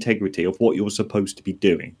 journalistic integrity of what you're supposed to be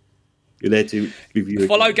doing. You're there to review.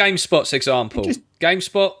 Follow GameSpot's example.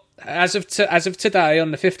 GameSpot, as of today,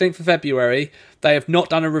 on the 15th of February, they have not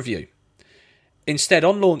done a review. Instead,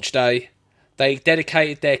 on launch day, they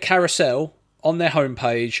dedicated their carousel on their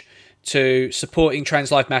homepage to supporting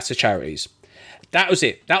Trans Lives Matter charities. That was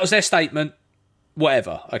it. That was their statement.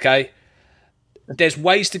 Whatever, okay? There's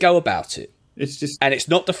ways to go about it. And it's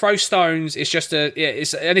not to throw stones. It's just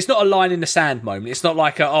it's not a line in the sand moment. It's not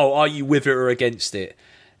like are you with it or against it? At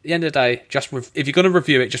the end of the day, if you're going to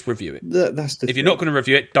review it, just review it. If you're not going to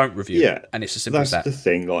review it, don't review it. And it's as simple as that. That's the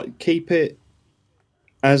thing. Like, keep it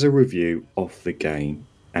as a review of the game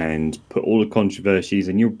and put all the controversies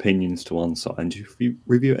and your opinions to one side and just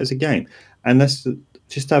review it as a game. And let's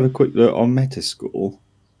just have a quick look on Metascore,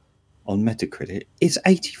 on Metacritic. It's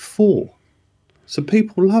 84. So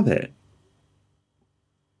people love it.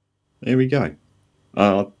 There we go.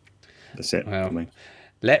 That's it for me.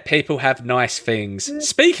 Let people have nice things.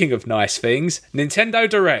 Speaking of nice things, Nintendo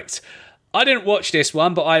Direct. I didn't watch this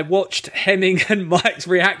one, but I watched Hemming and Mike's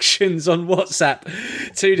reactions on WhatsApp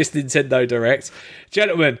to this Nintendo Direct.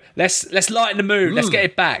 Gentlemen, let's lighten the mood. Let's get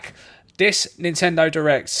it back. This Nintendo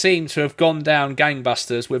Direct seemed to have gone down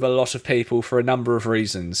gangbusters with a lot of people for a number of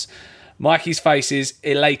reasons. Mikey's face is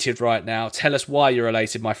elated right now. Tell us why you're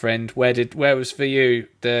elated, my friend. Where was for you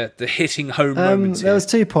the hitting home moment? There was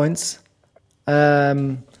 2 points.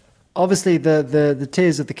 Obviously, the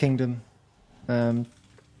Tears of the Kingdom.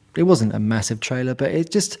 It wasn't a massive trailer, but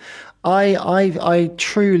it just I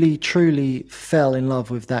truly fell in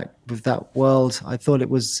love with that world. I thought it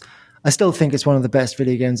was. I still think it's one of the best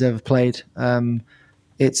video games ever played.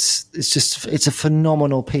 It's a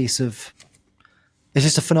phenomenal piece of. It's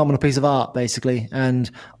just a phenomenal piece of art, basically, and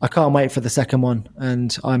I can't wait for the second one.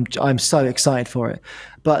 And I'm so excited for it.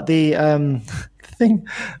 But the thing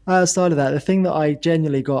outside of that, the thing that I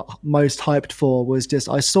genuinely got most hyped for was just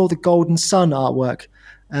I saw the Golden Sun artwork,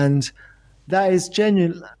 and that is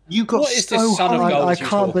genuine. You got what is this Son of Gold? I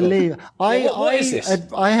can't believe. What is this?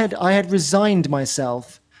 I had resigned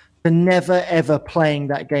myself to never ever playing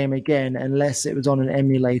that game again unless it was on an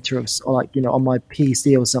emulator of on my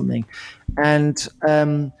PC or something. And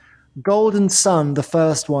Golden Sun, the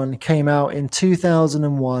first one, came out in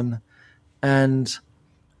 2001, and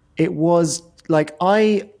it was like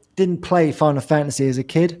I didn't play Final Fantasy as a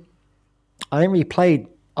kid. I didn't really play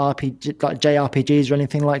RPG like JRPGs or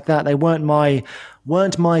anything like that. They weren't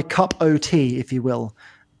my cup of tea, if you will.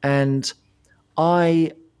 And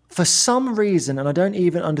I, for some reason, and I don't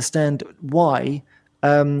even understand why,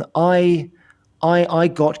 I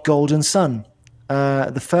got Golden Sun,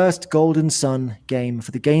 the first Golden Sun game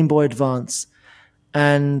for the Game Boy Advance,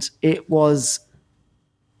 and it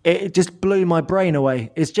just blew my brain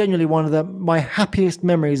away. It's genuinely one of my happiest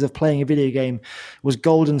memories of playing a video game was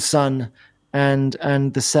Golden Sun, and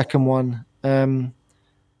the second one, The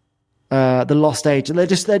Lost Age. They're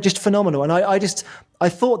just phenomenal, and I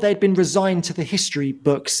thought they'd been resigned to the history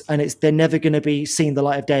books, and they're never going to be seen the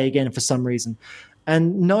light of day again for some reason.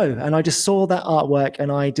 And no, and I just saw that artwork,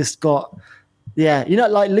 and I just got, like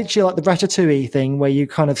literally like the Ratatouille thing where you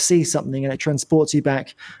kind of see something and it transports you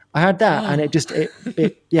back. I had that, and it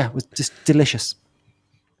was just delicious.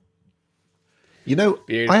 Beautiful.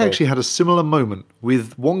 I actually had a similar moment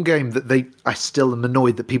with one game that I still am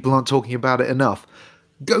annoyed that people aren't talking about it enough.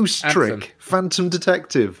 Ghost Trick, Phantom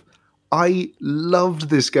Detective. I loved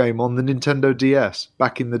this game on the Nintendo DS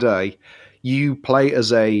back in the day. You play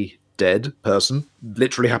as a dead person,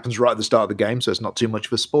 literally happens right at the start of the game, so it's not too much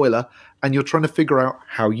of a spoiler, and you're trying to figure out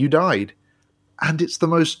how you died. And it's the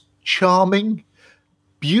most charming,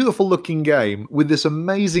 beautiful looking game with this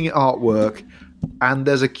amazing artwork, and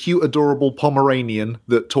there's a cute, adorable Pomeranian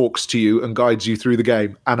that talks to you and guides you through the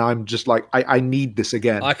game. And I'm just like, I need this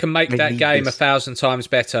again. I can make that game 1,000 times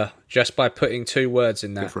better just by putting 2 words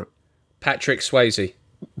in that. Go for it. Patrick Swayze.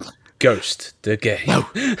 Ghost the game.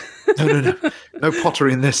 No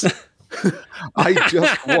pottery in this. I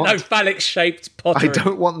just want... no phallic-shaped pottery. I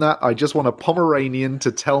don't want that. I just want a Pomeranian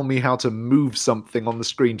to tell me how to move something on the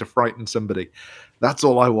screen to frighten somebody. That's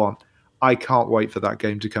all I want. I can't wait for that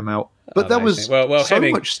game to come out. But there was so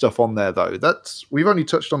much stuff on there, though. We've only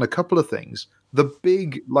touched on a couple of things. The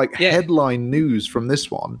big headline news from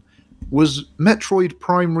this one was Metroid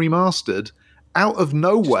Prime Remastered, out of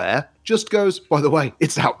nowhere, just goes, by the way,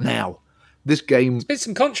 it's out now. This game... There's been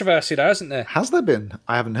some controversy, though, hasn't there? Has there been?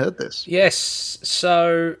 I haven't heard this. Yes.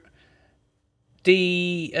 So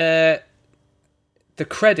the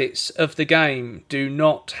credits of the game do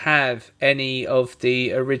not have any of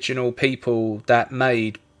the original people that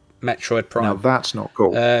made Metroid Prime. Now, that's not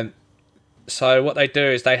cool. So what they do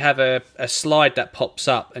is they have a slide that pops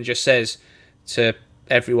up and just says to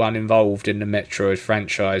everyone involved in the Metroid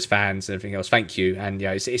franchise, fans and everything else, thank you. And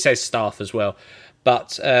it says staff as well.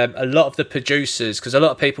 But a lot of the producers, because a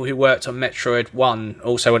lot of people who worked on Metroid 1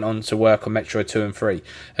 also went on to work on Metroid 2 and 3.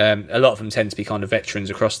 A lot of them tend to be kind of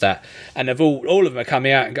veterans across that. And all of them are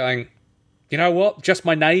coming out and going, you know what? Just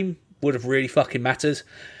my name would have really fucking mattered.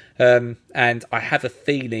 And I have a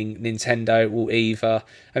feeling Nintendo will either...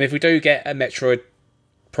 if we do get a Metroid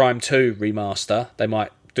Prime 2 remaster, they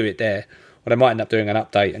might do it there. Or they might end up doing an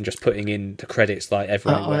update and just putting in the credits like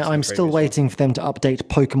everyone. I'm still waiting for them to update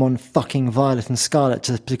Pokemon fucking Violet and Scarlet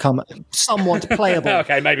to become somewhat playable.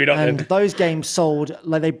 Okay, maybe not. And then. Those games sold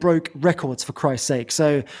like they broke records, for Christ's sake.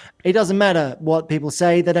 So it doesn't matter what people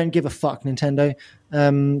say; they don't give a fuck, Nintendo.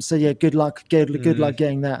 So yeah, good luck luck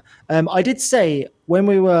getting that. I did say when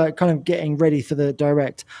we were kind of getting ready for the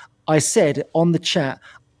direct, I said on the chat,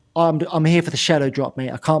 I'm here for the shadow drop,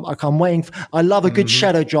 mate. I'm waiting. I love a good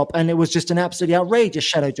shadow drop, and it was just an absolutely outrageous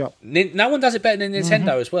shadow drop. No one does it better than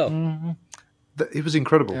Nintendo as well. It was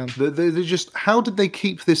incredible. Yeah. They just, how did they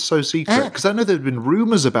keep this so secret? Because I know there had been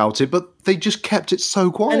rumors about it, but they just kept it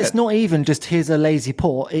so quiet. And it's not even just here's a lazy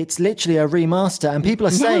port. It's literally a remaster, and people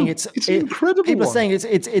are saying it's incredible. People are saying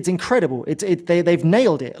it's incredible. They've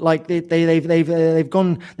nailed it. Like they've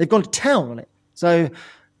gone to town on it. So.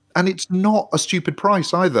 And it's not a stupid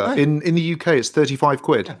price either. No. In the UK, it's 35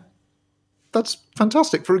 quid. Yeah. That's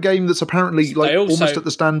fantastic for a game that's apparently almost at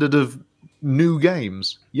the standard of new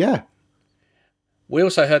games. Yeah. We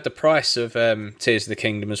also heard the price of Tears of the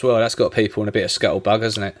Kingdom as well. That's got people in a bit of scuttlebug,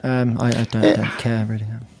 hasn't it? I don't care really.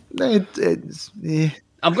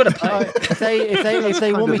 I'm going to pay. If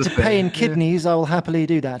they want me to pay in kidneys, I will happily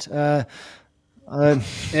do that.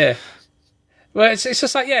 Yeah. Well, it's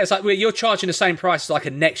just like you're charging the same price as like a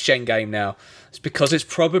next gen game now. It's because it's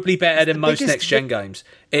probably better than most next gen games.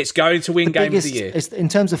 It's going to win Game of the Year. In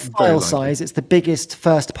terms of file size, it's the biggest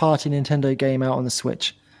first party Nintendo game out on the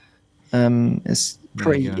Switch. It's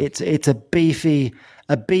pretty. It's a beefy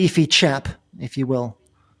chap, if you will.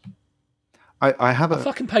 I'll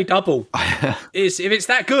fucking pay double. If it's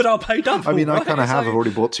that good, I'll pay double. I mean, I kind of have. I've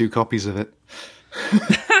already bought 2 copies of it.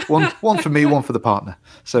 one for me, one for the partner,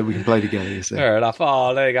 so we can play together. You see. Fair enough.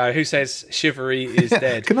 Oh, there you go. Who says chivalry is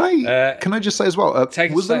dead? Can I just say as well?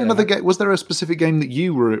 Was there another game? Was there a specific game that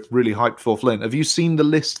you were really hyped for, Flint? Have you seen the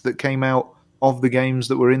list that came out of the games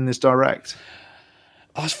that were in this direct?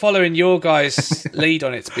 I was following your guys' lead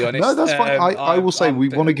on it, to be honest. No, that's fine. I will say we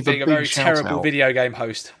want to give a big shout out. Terrible video game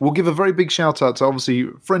host. We'll give a very big shout out to obviously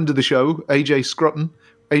friend of the show,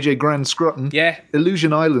 AJ Grand Scrutton. Yeah.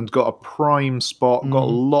 Illusion Island got a prime spot, got a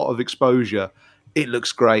lot of exposure. It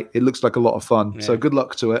looks great. It looks like a lot of fun. Yeah. So good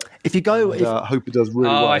luck to it. If you go... hope it does really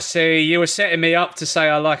well. Oh, I see. You were setting me up to say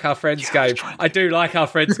I like Our Friends game. I do like Our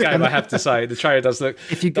Friends game, I have to say. The trailer does look...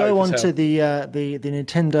 If you go onto the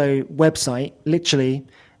Nintendo website, literally,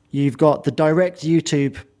 you've got the direct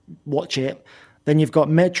YouTube, watch it. Then you've got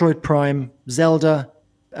Metroid Prime, Zelda,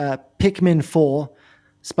 Pikmin 4...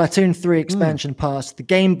 Splatoon 3 expansion pass, the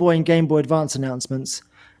Game Boy and Game Boy Advance announcements,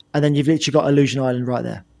 and then you've literally got Illusion Island right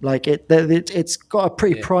there. Like it's got a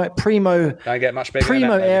pretty primo. Don't get much bigger.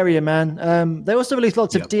 Primo area, man. They also released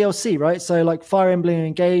lots of DLC, right? So like Fire Emblem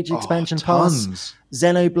Engage expansion pass,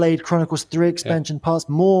 Xenoblade Chronicles 3 expansion pass,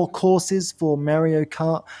 more courses for Mario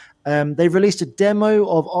Kart. They've released a demo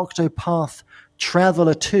of Octopath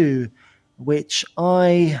Traveler 2, which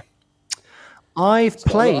I've played.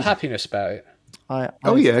 Got a lot of happiness about it.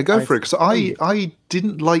 Go for it. Because I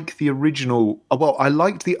didn't like the original. Well, I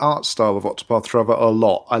liked the art style of Octopath Traveler a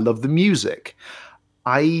lot. I love the music.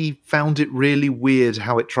 I found it really weird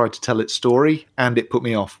how it tried to tell its story, and it put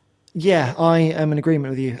me off. Yeah, I am in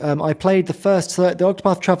agreement with you. I played the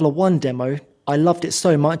Octopath Traveler 1 demo. I loved it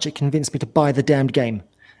so much, it convinced me to buy the damned game.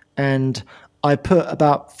 And I put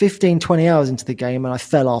about 15, 20 hours into the game and I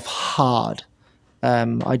fell off hard.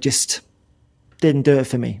 I just didn't do it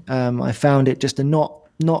for me. I found it just not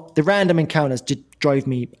the random encounters just drove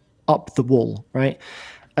me up the wall, right?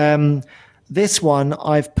 This one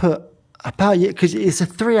I've put about, because it's a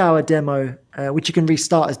 3-hour demo, which you can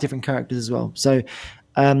restart as different characters as well. So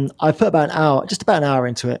I put just about an hour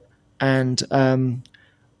into it, and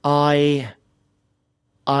I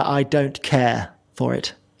don't care for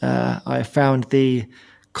it. I found the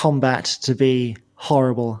combat to be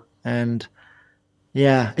horrible, and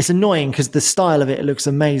yeah, it's annoying because the style of it looks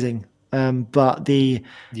amazing, but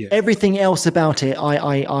everything else about it,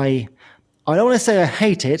 I don't want to say I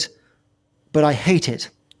hate it, but I hate it,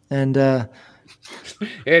 and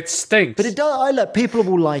it stinks. But it does. Look, people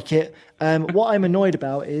will like it. What I'm annoyed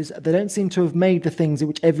about is they don't seem to have made the things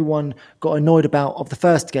which everyone got annoyed about of the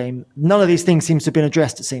first game. None of these things seems to have been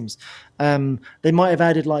addressed, it seems. They might have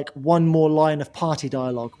added like one more line of party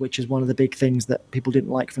dialogue, which is one of the big things that people didn't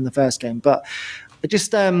like from the first game. But it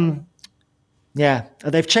just,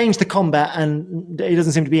 they've changed the combat and it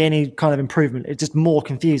doesn't seem to be any kind of improvement. It's just more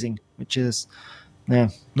confusing, which is,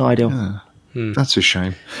 not ideal. Yeah. That's a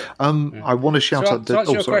shame. I want to shout out... To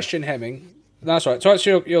answer your question, Hemming, that's right. To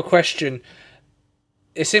answer your question,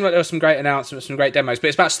 it seemed like there were some great announcements, some great demos, but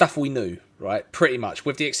it's about stuff we knew, right? Pretty much,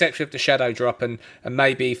 with the exception of the Shadow Drop and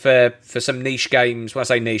maybe for some niche games. When I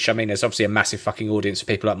say niche, I mean there's obviously a massive fucking audience of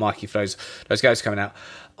people like Mikey for those games coming out.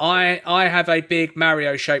 I have a big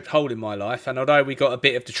Mario-shaped hole in my life, and although we got a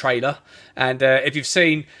bit of the trailer, and if you've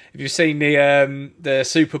seen the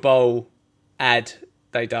Super Bowl ad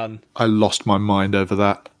they done, I lost my mind over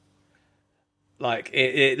that. Like,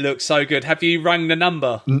 it looks so good. Have you rung the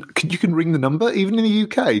number? You can ring the number, even in the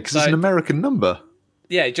UK, because it's an American number.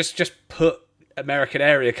 Yeah, just put American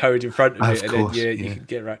area code in front of it, and then you can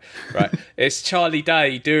get it right. Right. It's Charlie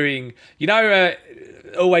Day doing...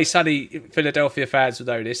 Always Sunny Philadelphia fans will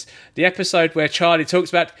know this. The episode where Charlie talks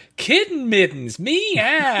about kitten mittens,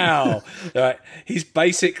 meow. Right, he's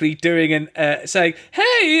basically doing saying,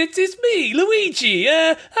 "Hey, it's me, Luigi.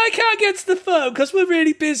 I can't get to the phone because we're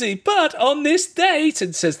really busy. But on this date,"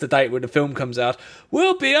 and says the date when the film comes out,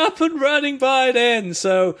 "we'll be up and running by then.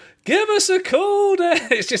 So give us a call."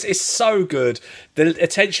 It's so good. The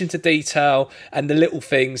attention to detail and the little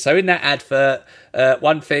things. So in that advert,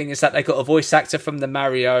 one thing is that they got a voice actor from the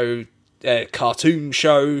Mario cartoon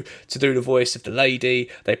show to do the voice of the lady.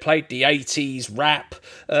 They played the 80s rap.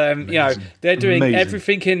 They're doing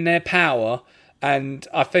everything in their power. And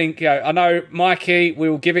I think, I know, Mikey, we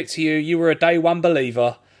will give it to you. You were a day one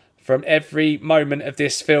believer from every moment of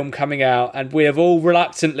this film coming out, and we have all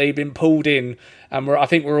reluctantly been pulled in, and I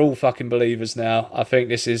think we're all fucking believers now. I think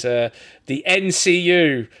this is the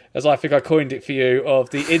NCU, as I think I coined it for you,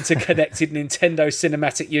 of the interconnected Nintendo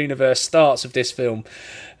Cinematic Universe starts of this film.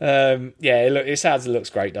 It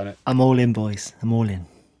looks great, doesn't it? I'm all in, boys. I'm all in.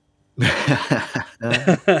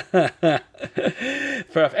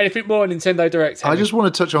 Anything more on Nintendo Direct? I just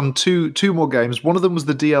want to touch on two more games. One of them was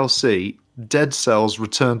the DLC, Dead Cells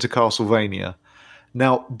Return to Castlevania.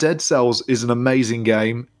 Now, Dead Cells is an amazing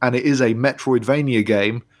game, and it is a Metroidvania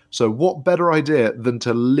game, so what better idea than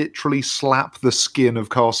to literally slap the skin of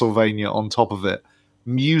Castlevania on top of it?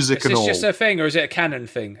 Music and all. Is this just a thing, or is it a canon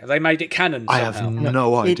thing? Have they made it canon somehow? I have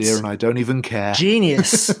no idea, and I don't even care.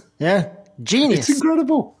 Genius. Yeah, genius. It's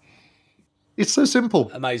incredible. It's so simple,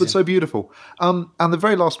 amazing, but so beautiful. And the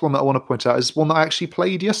very last one that I want to point out is one that I actually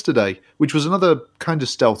played yesterday, which was another kind of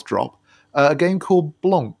stealth drop, a game called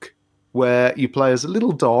Blanc, where you play as a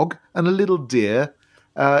little dog and a little deer.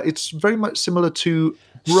 It's very much similar to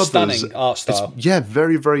Brothers. Stunning art style.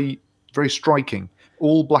 Very, very, very striking.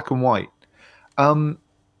 All black and white. Have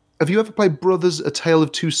you ever played Brothers: A Tale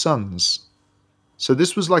of Two Sons? So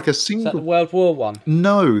this was like a single... Is that the World War one?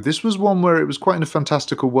 No, this was one where it was quite in a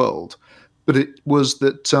fantastical world. But it was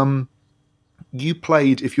that you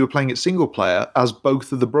played, if you were playing it single player, as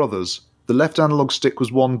both of the brothers. The left analog stick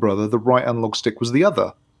was one brother, the right analog stick was the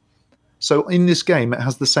other. So in this game, it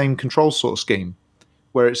has the same control sort of scheme,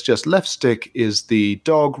 where it's just left stick is the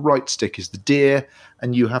dog, right stick is the deer,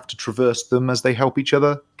 and you have to traverse them as they help each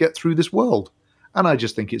other get through this world. And I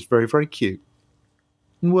just think it's very, very cute.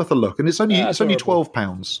 And worth a look. And it's only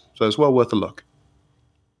 £12, so it's well worth a look.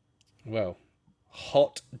 Well,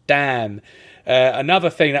 hot damn. Another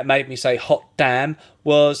thing that made me say hot damn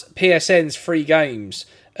was PSN's free games.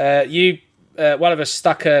 One of us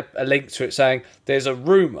stuck a link to it saying there's a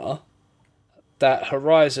rumour that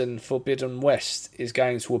Horizon Forbidden West is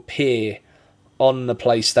going to appear on the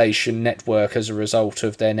PlayStation Network as a result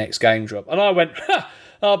of their next game drop. And I went,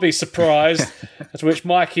 I'll be surprised. To which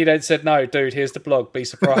Mikey then said, no, dude, here's the blog, be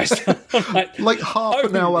surprised. like half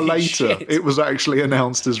an hour later, it was actually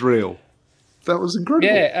announced as real. That was incredible.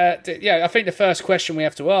 Yeah, I think the first question we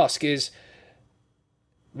have to ask is,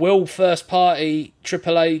 will first-party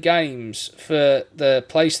AAA games for the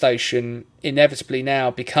PlayStation inevitably now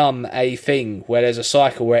become a thing where there's a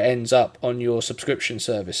cycle where it ends up on your subscription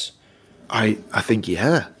service? I think,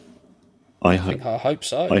 yeah. I hope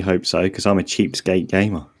so. I hope so, because I'm a cheapskate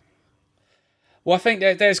gamer. Well, I think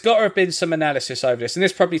there's got to have been some analysis over this, and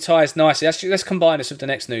this probably ties nicely. Actually, let's combine this with the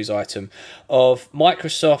next news item of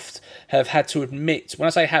Microsoft have had to admit, when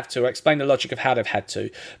I say have to, I explain the logic of how they've had to,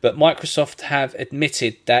 but Microsoft have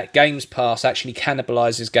admitted that Games Pass actually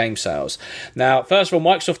cannibalizes game sales. Now, first of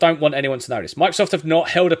all, Microsoft don't want anyone to know this. Microsoft have not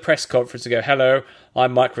held a press conference to go, hello,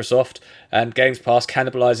 I'm Microsoft, and Games Pass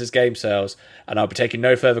cannibalizes game sales, and I'll be taking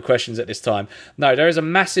no further questions at this time. No, there is a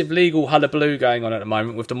massive legal hullabaloo going on at the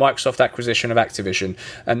moment with the Microsoft acquisition of Activision,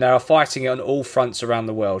 and they are fighting it on all fronts around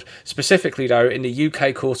the world. Specifically, though, in the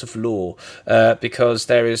UK Court of Law, because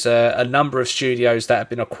there is a number of studios that have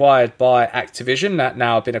been acquired by Activision that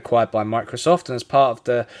now have been acquired by Microsoft, and as part of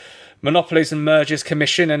the Monopolies and Mergers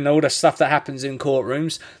Commission and all the stuff that happens in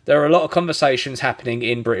courtrooms, there are a lot of conversations happening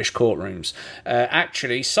in British courtrooms.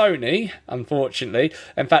 Actually, Sony, unfortunately,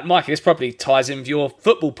 in fact, Mikey, this probably ties in with your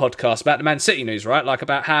football podcast about the Man City news, right? Like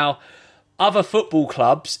about how other football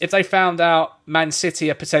clubs, if they found out Man City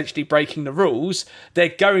are potentially breaking the rules, they're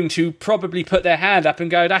going to probably put their hand up and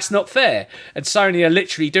go, that's not fair. And Sony are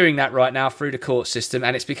literally doing that right now through the court system,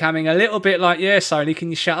 and it's becoming a little bit like, yeah, Sony, can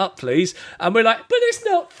you shut up, please? And we're like, but it's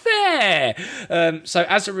not fair. So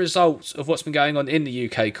as a result of what's been going on in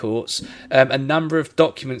the UK courts, a number of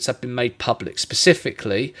documents have been made public,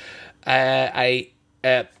 specifically a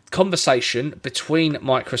conversation between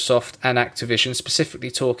Microsoft and Activision,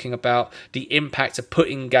 specifically talking about the impact of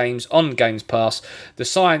putting games on Games Pass. The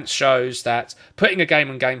science shows that putting a game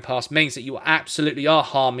on Game Pass means that you absolutely are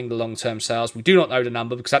harming the long-term sales. We do not know the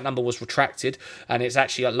number because that number was retracted, and it's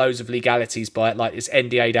actually got loads of legalities by it, like it's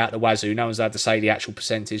NDA'd out the wazoo. No one's allowed to say the actual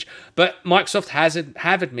percentage. But Microsoft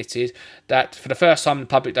have admitted that for the first time in the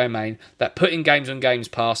public domain, that putting games on Games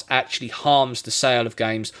Pass actually harms the sale of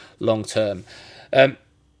games long-term.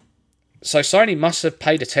 So Sony must have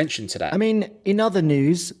paid attention to that. I mean, in other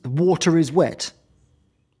news, the water is wet.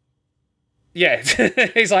 Yeah,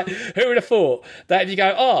 he's like, who would have thought that if you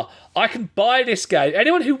go, I can buy this game.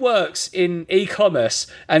 Anyone who works in e-commerce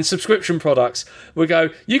and subscription products will go,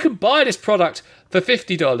 you can buy this product for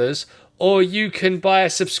 $50, or you can buy a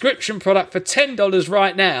subscription product for $10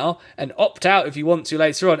 right now and opt out if you want to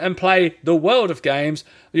later on and play the world of games.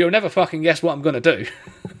 You'll never fucking guess what I'm going to do.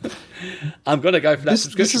 I'm going to go for that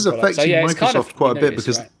subscription This is product. affecting So, Microsoft kind of, quite a bit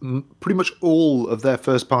because pretty much all of their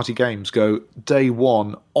first-party games go day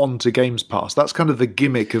one onto Games Pass. That's kind of the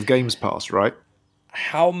gimmick of Games Pass, right?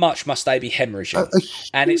 How much must they be hemorrhaging?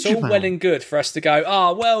 And it's all amount. well and good for us to go,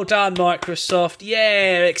 well done, Microsoft.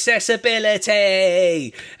 Yeah,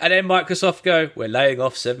 accessibility. And then Microsoft go, we're laying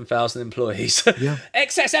off 7,000 employees. Yeah.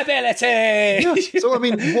 Accessibility. Yeah. So, I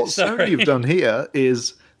mean, what Sony have done here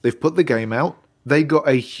is they've put the game out. They got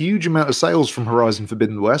a huge amount of sales from Horizon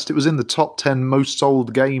Forbidden West. It was in the top 10 most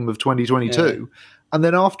sold game of 2022. Yeah. And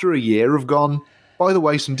then after a year have gone, by the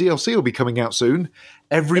way, some DLC will be coming out soon.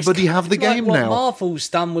 Everybody have the game like now. What Marvel's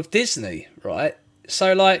done with Disney, right?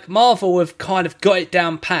 So, like, Marvel have kind of got it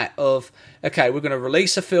down pat of, okay, we're going to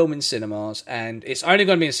release a film in cinemas, and it's only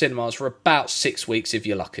going to be in cinemas for about 6 weeks if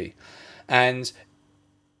you're lucky. And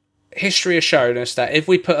history has shown us that if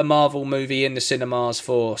we put a Marvel movie in the cinemas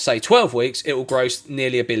for, say, 12 weeks, it will gross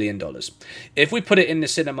nearly $1 billion. If we put it in the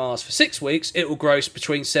cinemas for 6 weeks, it will gross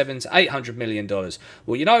between $700 to $800 million.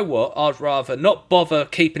 Well, you know what? I'd rather not bother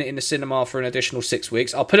keeping it in the cinema for an additional 6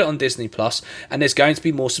 weeks. I'll put it on Disney Plus, and there's going to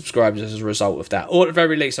be more subscribers as a result of that. Or at the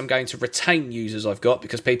very least, I'm going to retain users I've got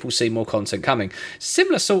because people see more content coming.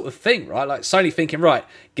 Similar sort of thing, right? Like Sony thinking, right,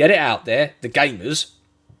 get it out there, the gamers,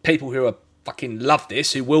 people who are fucking love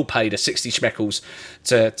this, who will pay the 60 schmeckles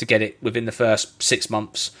to get it within the first 6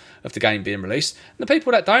 months of the game being released. And the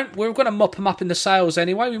people that don't, we're going to mop them up in the sales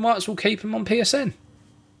anyway. We might as well keep them on PSN.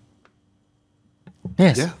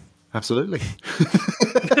 Yes. Yeah, absolutely.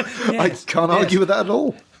 I can't argue with that at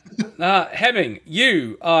all. Hemming,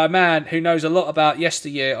 you are a man who knows a lot about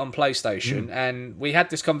yesteryear on PlayStation, and we had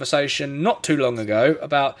this conversation not too long ago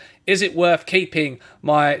about, is it worth keeping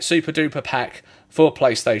my Super Duper pack for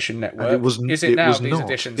PlayStation Network? Is it now, these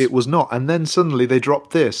editions? It was not. And then suddenly they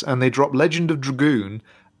dropped this, and they dropped Legend of Dragoon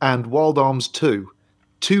and Wild Arms 2.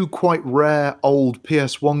 Two quite rare old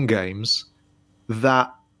PS1 games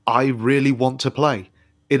that I really want to play.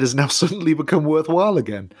 It has now suddenly become worthwhile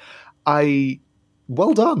again.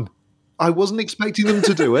 Well done. I wasn't expecting them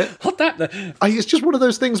to do it. What that? It's just one of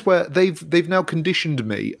those things where they've now conditioned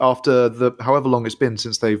me after the however long it's been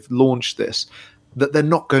since they've launched this, that they're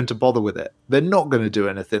not going to bother with it. They're not going to do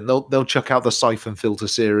anything. They'll chuck out the Siphon Filter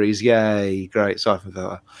series. Yay, great Siphon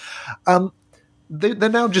Filter. They're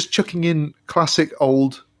now just chucking in classic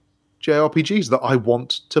old JRPGs that I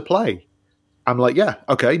want to play. I'm like, yeah,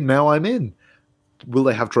 okay, now I'm in. Will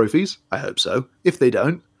they have trophies? I hope so. If they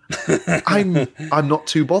don't, I'm not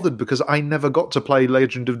too bothered because I never got to play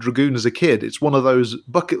Legend of Dragoon as a kid. It's one of those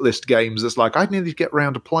bucket list games that's like, I need to get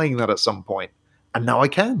around to playing that at some point. And now I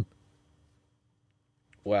can.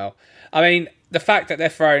 Well, I mean, the fact that they're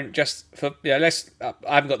thrown just for, I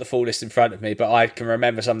haven't got the full list in front of me, but I can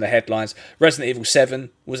remember some of the headlines. Resident Evil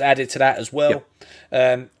 7 was added to that as well.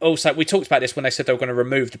 Yep. Also, we talked about this when they said they were going to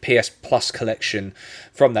remove the PS Plus collection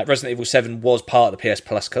from that. Resident Evil 7 was part of the PS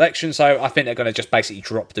Plus collection, so I think they're going to just basically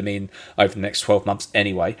drop them in over the next 12 months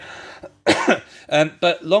anyway.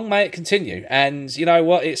 But long may it continue. And you know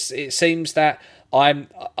what? It seems that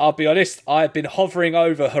I'll be honest, I've been hovering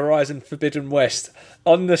over Horizon Forbidden West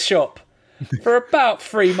on the shop for about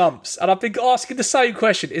 3 months, and I've been asking the same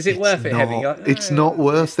question: is it worth it, Heavy? It's not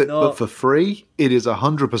worth it, but for free, it is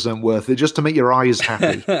 100% worth it, just to make your eyes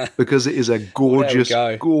happy, because it is a gorgeous,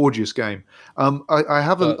 gorgeous game. I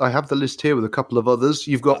have the list here with a couple of others.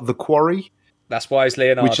 You've got The Quarry. That's wise,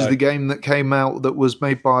 Leonardo. Which is the game that came out that was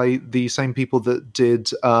made by the same people that did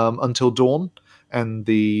Until Dawn and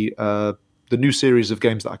the new series of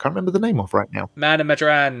games that I can't remember the name of right now. Man and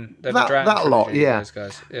Madran. That lot, yeah. Those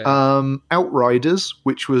guys. Yeah. Outriders,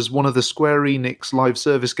 which was one of the Square Enix live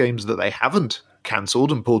service games that they haven't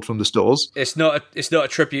cancelled and pulled from the stores. It's not a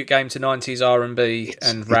tribute game to 90s R&B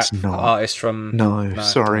and rap artists from... No,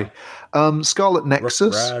 sorry. Scarlet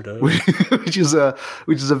Nexus, which is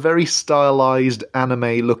a very stylized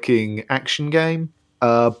anime-looking action game.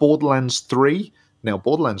 Borderlands 3. Now,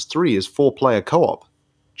 Borderlands 3 is 4-player co-op.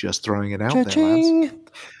 Just throwing it out there, lads.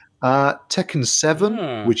 Tekken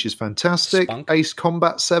 7, which is fantastic. Spunk. Ace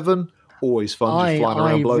Combat 7, always fun, just flying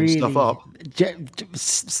around blowing stuff up.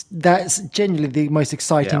 That's genuinely the most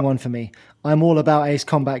exciting one for me. I'm all about Ace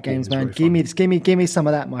Combat games, man. Give me some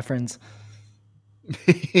of that, my friends.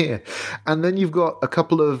 Yeah, and then you've got a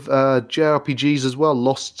couple of JRPGs as well,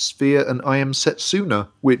 Lost Sphere and I Am Setsuna,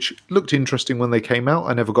 which looked interesting when they came out.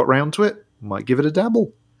 I never got round to it. Might give it a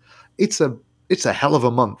dabble. It's a hell of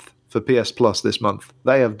a month for PS Plus this month.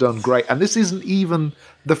 They have done great. And this isn't even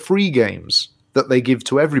the free games that they give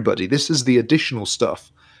to everybody. This is the additional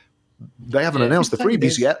stuff. They haven't announced the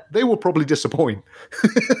freebies yet. They will probably disappoint.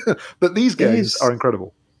 But these games are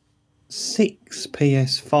incredible. 6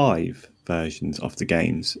 PS5 versions of the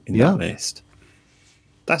games in that list.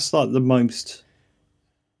 That's like the most...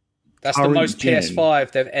 That's the most PS5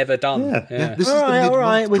 they've ever done. Yeah. All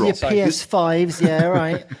right, with your PS5s. Yeah, all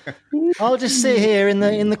right. I'll just sit here in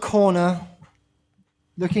the corner,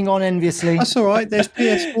 looking on enviously. That's all right. There's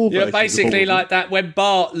PS4. Yeah, basically like that when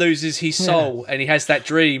Bart loses his soul and he has that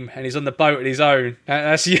dream and he's on the boat on his own.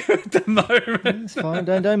 That's you at the moment. It's fine.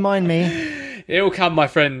 Don't mind me. It'll come, my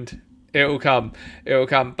friend. It'll come.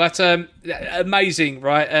 But amazing,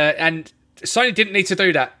 right? And Sony didn't need to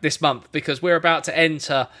do that this month because we're about to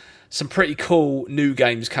enter some pretty cool new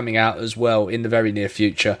games coming out as well in the very near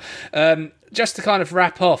future. Just to kind of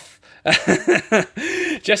wrap off,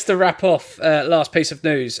 last piece of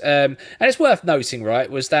news, and it's worth noting, right,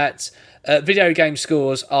 was that video game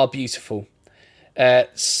scores are beautiful.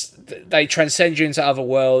 They transcend you into other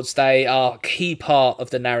worlds. They are a key part of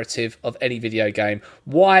the narrative of any video game.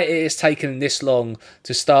 Why it has taken this long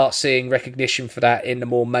to start seeing recognition for that in the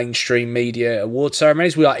more mainstream media award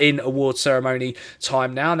ceremonies. We are in award ceremony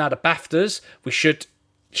time now. Now the BAFTAs, we should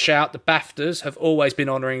shout, the BAFTAs have always been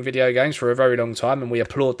honouring video games for a very long time, and we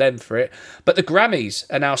applaud them for it. But the Grammys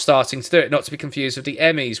are now starting to do it, not to be confused with the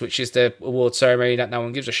Emmys, which is the award ceremony that no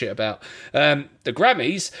one gives a shit about. The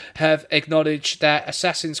Grammys have acknowledged that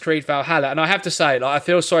Assassin's Creed Valhalla, and I have to say, I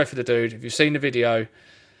feel sorry for the dude. If you've seen the video,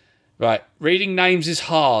 right, reading names is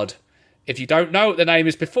hard. If you don't know what the name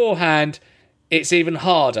is beforehand, it's even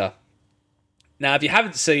harder. Now, if you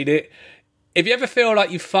haven't seen it, if you ever feel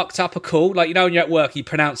like you fucked up a call, like, when you're at work, you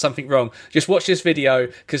pronounce something wrong, just watch this video,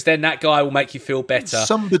 because then that guy will make you feel better.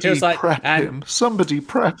 Somebody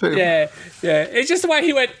prep him. Yeah. It's just the way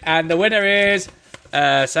he went, and the winner is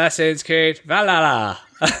Assassin's Creed Valhalla.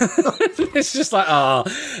 It's just like,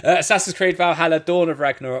 Assassin's Creed Valhalla Dawn of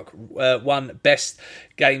Ragnarok won best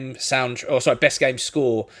game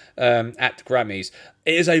score at the Grammys.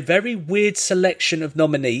 It is a very weird selection of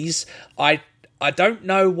nominees. I don't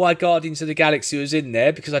know why Guardians of the Galaxy was in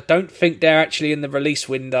there, because I don't think they're actually in the release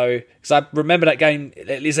window. Because I remember that game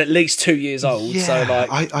is at least 2 years old. Yeah, so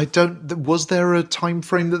like, I don't. Was there a time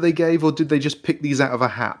frame that they gave, or did they just pick these out of a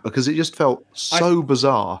hat? Because it just felt so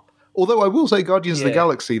bizarre. Although I will say, Guardians of the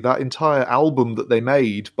Galaxy, that entire album that they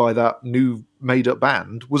made by that new made-up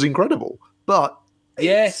band was incredible. But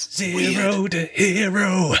Zero to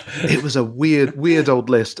Hero. it was a weird old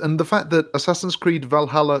list. And the fact that Assassin's Creed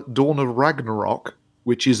Valhalla Dawn of Ragnarok,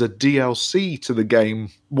 which is a DLC to the game,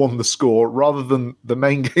 won the score rather than the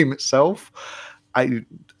main game itself,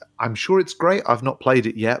 I'm sure it's great. I've not played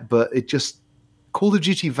it yet, but it just... Call of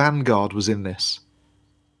Duty Vanguard was in this.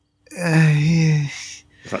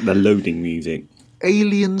 It's like the loading music.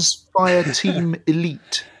 Aliens Fire Team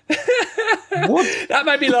Elite. What? That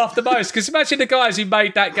made me laugh the most, because imagine the guys who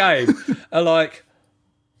made that game are like,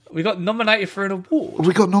 we got nominated for an award.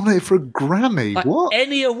 We got nominated for a Grammy. Like, what?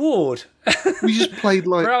 Any award. We just played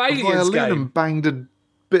like For our a Aliens violin game. and banged a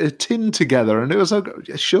bit of tin together, and it was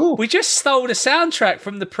okay. Sure. We just stole the soundtrack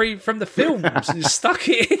from the films and stuck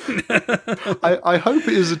it in. I hope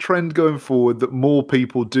it is a trend going forward that more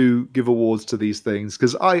people do give awards to these things,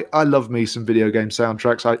 because I love me some video game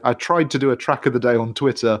soundtracks. I tried to do a track of the day on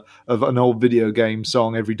Twitter of an old video game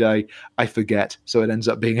song every day. I forget, so it ends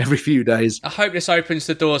up being every few days. I hope this opens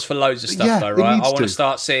the doors for loads of stuff, Yeah, though, it right? needs I want to to.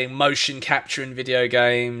 start seeing motion capture in video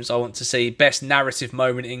games. I want to see best narrative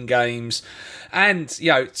moment in games. And,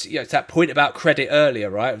 to that point about credit earlier,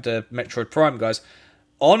 right, of the Metroid Prime guys,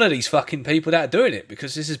 honour these fucking people that are doing it,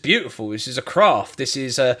 because this is beautiful. This is a craft. This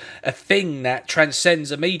is a thing that transcends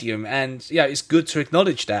a medium. And, it's good to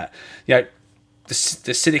acknowledge that.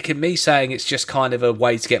 The cynic in me saying it's just kind of a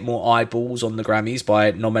way to get more eyeballs on the Grammys by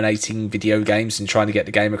nominating video games and trying to get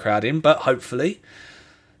the gamer crowd in. But hopefully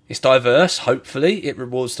it's diverse. Hopefully it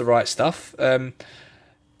rewards the right stuff.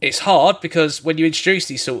 It's hard because when you introduce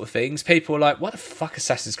these sort of things, people are like, what the fuck,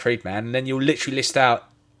 Assassin's Creed, man? And then you'll literally list out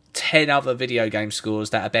 10 other video game scores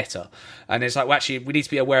that are better. And it's like, well, actually, we need to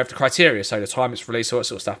be aware of the criteria, so the time it's released, all that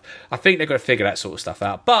sort of stuff. I think they've got to figure that sort of stuff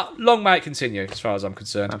out. But long may it continue, as far as I'm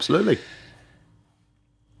concerned. Absolutely.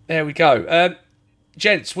 There we go.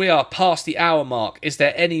 Gents, we are past the hour mark. Is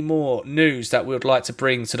there any more news that we would like to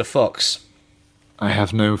bring to the Fox? I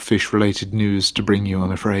have no fish-related news to bring you,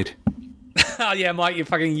 I'm afraid. Oh yeah, Mike, you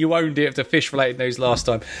owned it of the fish-related news last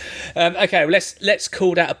time. Okay, well, let's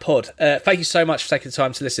call that a pod. Thank you so much for taking the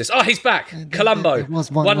time to listen to this. Oh, he's back, Columbo. There was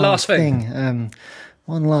one last thing.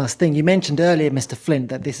 One last thing. You mentioned earlier, Mr. Flint,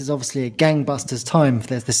 that this is obviously a gangbusters time.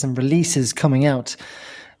 There's some releases coming out,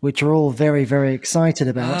 which are all very, very excited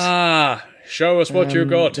about. Show us what you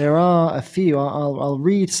got. There are a few. I'll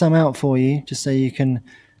read some out for you, just so you can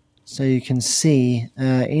see.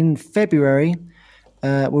 In February,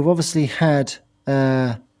 we've obviously had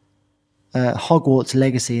Hogwarts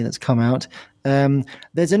Legacy that's come out.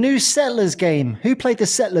 There's a new Settlers game. Who played the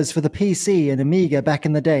Settlers for the PC and Amiga back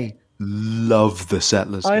in the day? Love the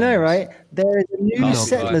Settlers. I know, games. right? There is a new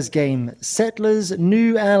Settlers game. Settlers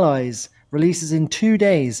New Allies releases in 2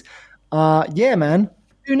 days. Yeah, man.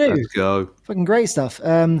 Who knew? Let's go. Fucking great stuff.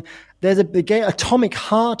 There's a big game. Atomic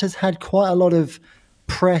Heart has had quite a lot of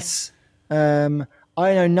press. I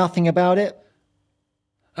know nothing about it.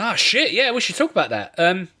 Ah, shit, yeah, we should talk about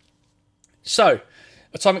that. So,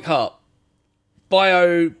 Atomic Heart.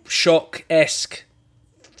 Bioshock-esque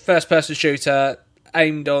first-person shooter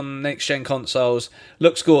aimed on next-gen consoles.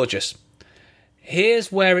 Looks gorgeous. Here's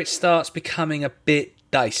where it starts becoming a bit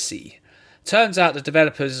dicey. Turns out the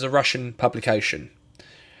developers is a Russian publication.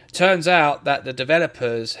 Turns out that the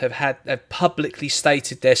developers have publicly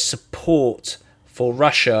stated their support for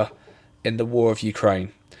Russia in the war of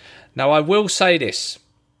Ukraine. Now, I will say this.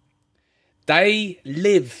 They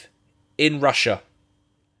live in Russia.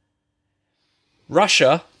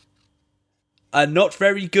 Russia are not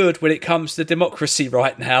very good when it comes to democracy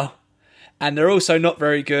right now, and they're also not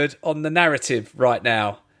very good on the narrative right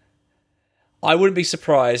now. I wouldn't be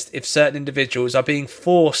surprised if certain individuals are being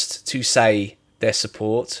forced to say their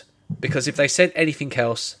support, because if they said anything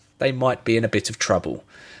else, they might be in a bit of trouble.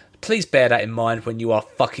 Please bear that in mind when you are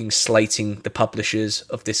fucking slating the publishers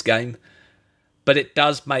of this game. But it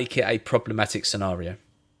does make it a problematic scenario.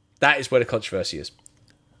 That is where the controversy is.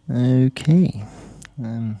 Okay.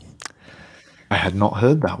 I had not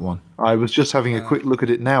heard that one. I was just having a quick look at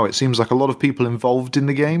it now. It seems like a lot of people involved in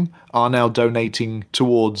the game are now donating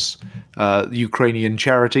towards Ukrainian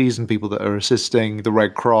charities and people that are assisting the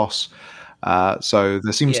Red Cross. So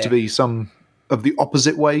there seems to be some of the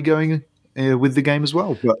opposite way going with the game as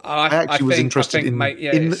well. But I actually was interested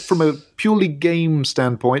from a purely game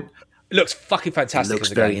standpoint. It looks fucking fantastic. It looks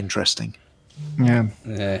very interesting. Yeah.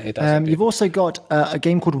 Yeah, it does. You've also got a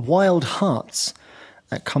game called Wild Hearts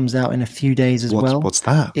that comes out in a few days as well. What's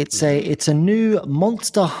that? It's a new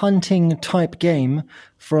monster hunting type game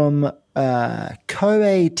from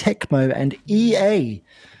Koei Tecmo and EA,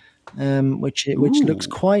 which looks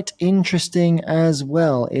quite interesting as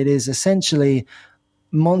well. It is essentially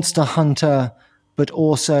Monster Hunter, but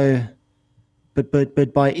also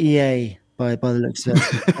but by EA. By the looks of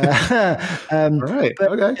it. Right.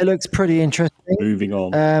 Okay. It looks pretty interesting. Moving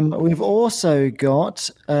on. We've also got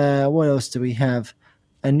what else do we have?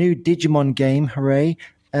 A new Digimon game, hooray!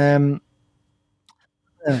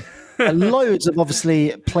 Loads of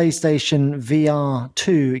obviously PlayStation VR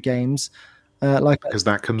 2 games, Because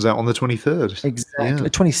that comes out on the 23rd. exactly Yeah. Oh,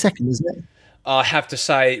 22nd, isn't it? I have to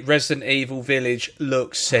say, Resident Evil Village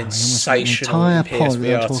looks sensational Entire in pod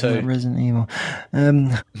without PSVR talking about 2. Resident Evil.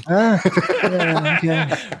 Yeah,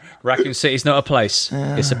 okay. Raccoon City's not a place;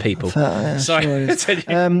 it's a people. Sorry. Sure it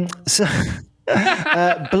is.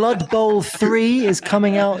 Blood Bowl 3 is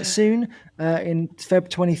coming out soon in Feb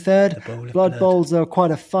 23rd. Blood Bowls are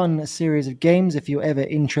quite a fun series of games if you're ever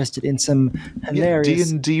interested in some hilarious...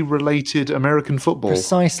 D&D related American football.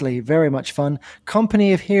 Precisely, very much fun.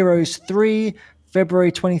 Company of Heroes 3,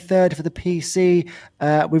 February 23rd for the PC.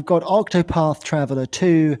 We've got Octopath Traveler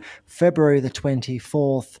 2, February the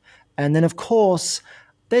 24th. And then, of course,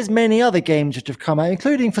 there's many other games which have come out,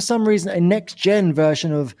 including, for some reason, a next-gen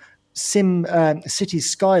version of Cities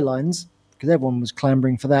Skylines, because everyone was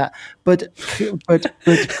clamoring for that. But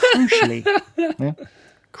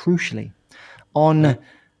crucially, on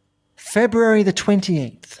February the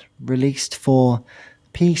 28th, released for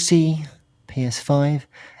PC, PS5,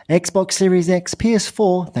 Xbox Series X,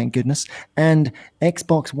 PS4, thank goodness, and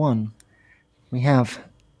Xbox One, we have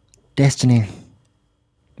Destiny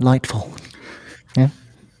Lightfall. Yeah.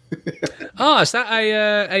 Oh, is that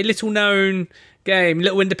a little known game,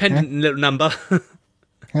 little independent, little number?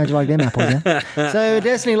 How do you like them apples? Yeah. So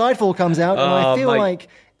Destiny Lightfall comes out, and I feel like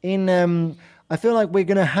I feel like we're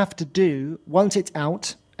going to have to do once it's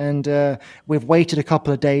out, and we've waited a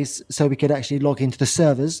couple of days so we could actually log into the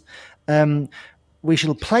servers. We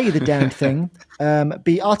shall play the damn thing,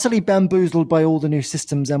 be utterly bamboozled by all the new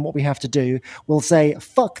systems and what we have to do. We'll say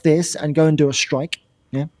fuck this and go and do a strike.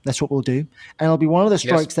 Yeah, that's what we'll do. And it'll be one of the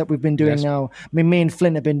strikes that we've been doing now. I mean, me and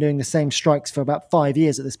Flint have been doing the same strikes for about 5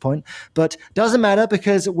 years at this point. But doesn't matter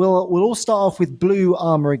because we'll all start off with blue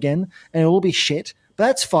armor again and it'll all be shit. But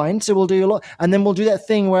that's fine. So we'll do a lot. And then we'll do that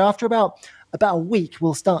thing where after about a week,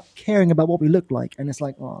 we'll start caring about what we look like. And it's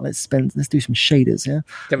like, oh, let's do some shaders. Yeah.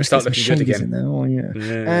 Then we start looking good again. Oh, yeah.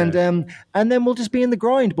 And then we'll just be in the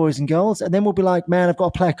grind, boys and girls. And then we'll be like, man, I've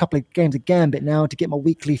got to play a couple of games of Gambit now to get my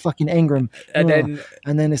weekly fucking Engram.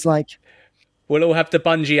 And then it's like, we'll all have the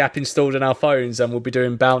Bungie app installed on our phones and we'll be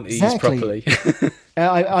doing bounties properly.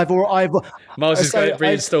 Miles has got it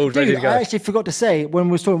reinstalled, ready to go. I actually forgot to say when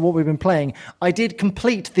we were talking what we've been playing, I did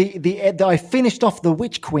complete I finished off the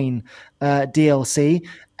Witch Queen DLC,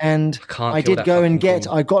 and I did go and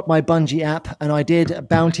I got my Bungie app, and I did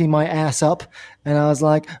bounty my ass up, and I was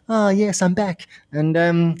like, oh yes, I'm back, and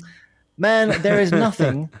man, there is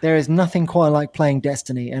nothing quite like playing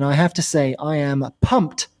Destiny, and I have to say I am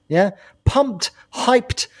pumped. Yeah, pumped,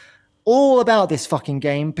 hyped, all about this fucking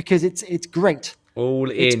game because it's great.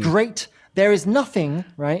 All in. It's great. There is nothing,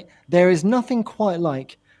 right? There is nothing quite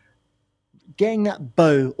like getting that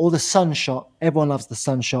bow or the sunshot. Everyone loves the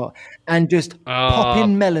sunshot, and just pop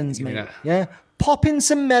in melons, mate. Yeah, pop in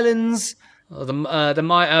some melons. The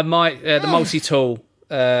multi-tool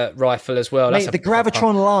rifle as well. Mate, the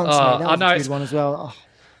Gravitron Lance, mate. That was a good one as well.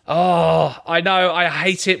 Oh, I know. I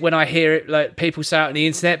hate it when I hear it, like people say out on the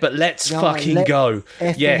internet, but let's fucking go.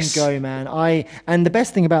 Yes, go, man. And the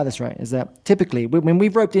best thing about this, right, is that typically when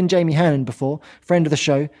we've roped in Jamie Hannon before, friend of the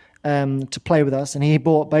show, to play with us, and he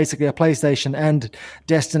bought basically a PlayStation and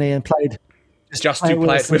Destiny and played just to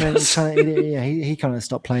play it with us. He kind of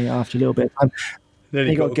stopped playing it after a little bit. Then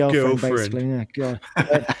he got a girlfriend. Basically. Yeah, God.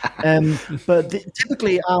 But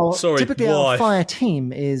typically our fire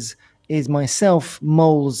team is myself,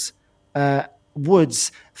 Moles,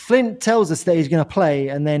 Woods. Flint tells us that he's going to play,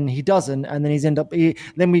 and then he doesn't, and then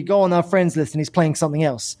then we go on our friends list, and he's playing something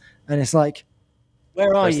else, and it's like,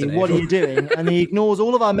 where are you? What are you doing? And he ignores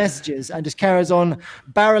all of our messages and just carries on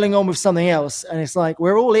barreling on with something else, and it's like,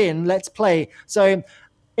 we're all in, let's play. So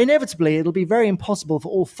inevitably, it'll be very impossible for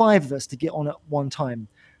all five of us to get on at one time,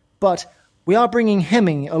 but we are bringing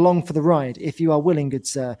Hemming along for the ride, if you are willing, good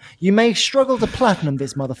sir. You may struggle to platinum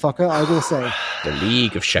this motherfucker, I will say. The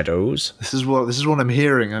League of Shadows. This is what I'm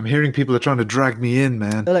hearing. I'm hearing people are trying to drag me in,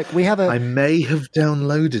 man. Look, I may have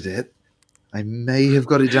downloaded it. I may have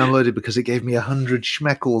got it downloaded because it gave me 100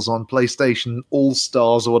 schmeckles on PlayStation All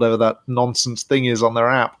Stars or whatever that nonsense thing is on their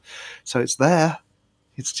app. So it's there.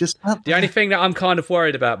 It's just not The only thing that I'm kind of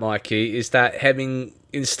worried about, Mikey, is that Hemming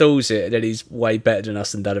installs it and then he's way better than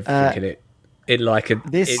us and done everything in it. In like a,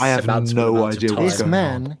 This- I have no idea what's This going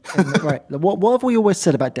man, right? What have we always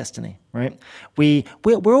said about Destiny? Right? We're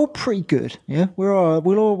all pretty good. Yeah, we're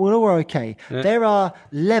all okay. Yeah. There are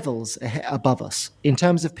levels above us in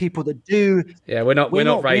terms of people that do. Yeah, we're not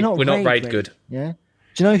raid ready. good. Yeah.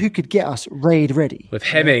 Do you know who could get us raid ready? With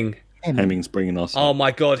Hemming. Hemming's bringing us. Oh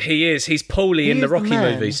my God, he is. He's Paulie in He the is the Rocky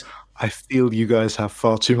man. movies. I feel you guys have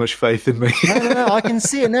far too much faith in me. No, I can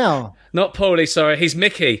see it now. Not Paulie, sorry. He's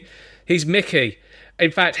Mickey. He's Mickey. In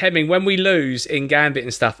fact, Hemming, when we lose in Gambit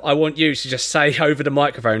and stuff, I want you to just say over the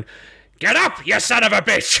microphone, "Get up, you son of a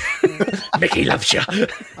bitch!" Mickey loves you.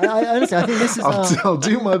 I honestly, I think this is I'll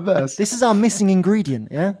do my best. this is our missing ingredient.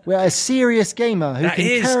 Yeah, we're a serious gamer who That can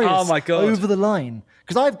is- carry oh us my God. over the line.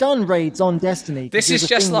 Because I've done raids on Destiny. 'cause This there's is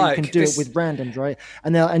a just thing where like- you can do this- it with randoms, right?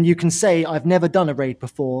 And you can say I've never done a raid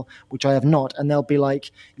before, which I have not, and they'll be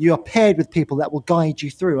like, you are paired with people that will guide you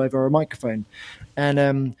through over a microphone,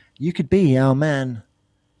 and you could be our man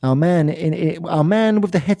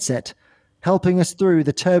with the headset, helping us through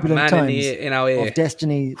the turbulent Man times in our ear. of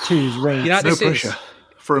Destiny 2's raid. You know what No this pressure is?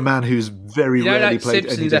 for a man who's very You know rarely that played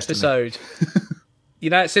any Simpsons Destiny. episode? You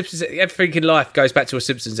know that Simpsons, everything in life goes back to a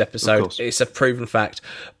Simpsons episode. course. It's a proven fact.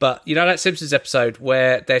 But you know that Simpsons episode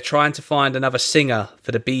where they're trying to find another singer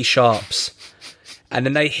for the B Sharps, and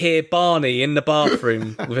then they hear Barney in the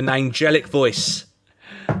bathroom with an angelic voice.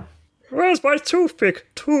 Where's my toothpick?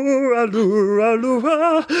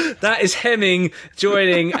 Tooraloo-aloo-ah. That is Hemming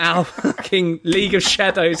joining our fucking League of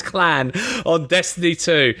Shadows clan on Destiny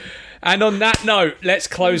 2. And on that note, let's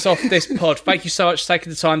close off this pod. Thank you so much for taking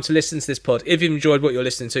the time to listen to this pod. If you've enjoyed what you're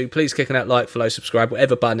listening to, please click on that like, follow, subscribe,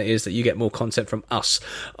 whatever button it is that you get more content from us.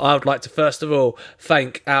 I would like to first of all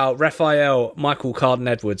thank our Raphael Michael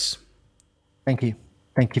Carden-Edwards. Thank you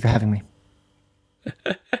for having me.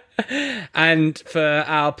 And for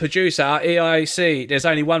our producer, our EIC, there's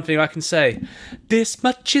only one thing I can say. This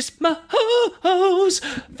much is my hose.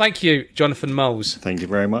 Thank you, Jonathan Moles. Thank you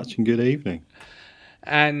very much and good evening.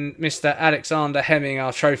 And Mr. Alexander Hemming,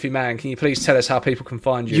 our trophy man, can you please tell us how people can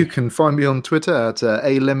find you? You can find me on Twitter at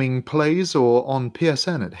alemmingplays or on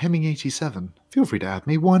PSN at Hemming87. Feel free to add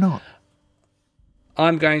me, why not?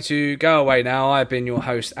 I'm going to go away now. I've been your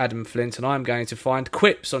host, Adam Flint, and I'm going to find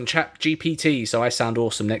quips on ChatGPT so I sound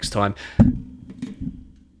awesome next time.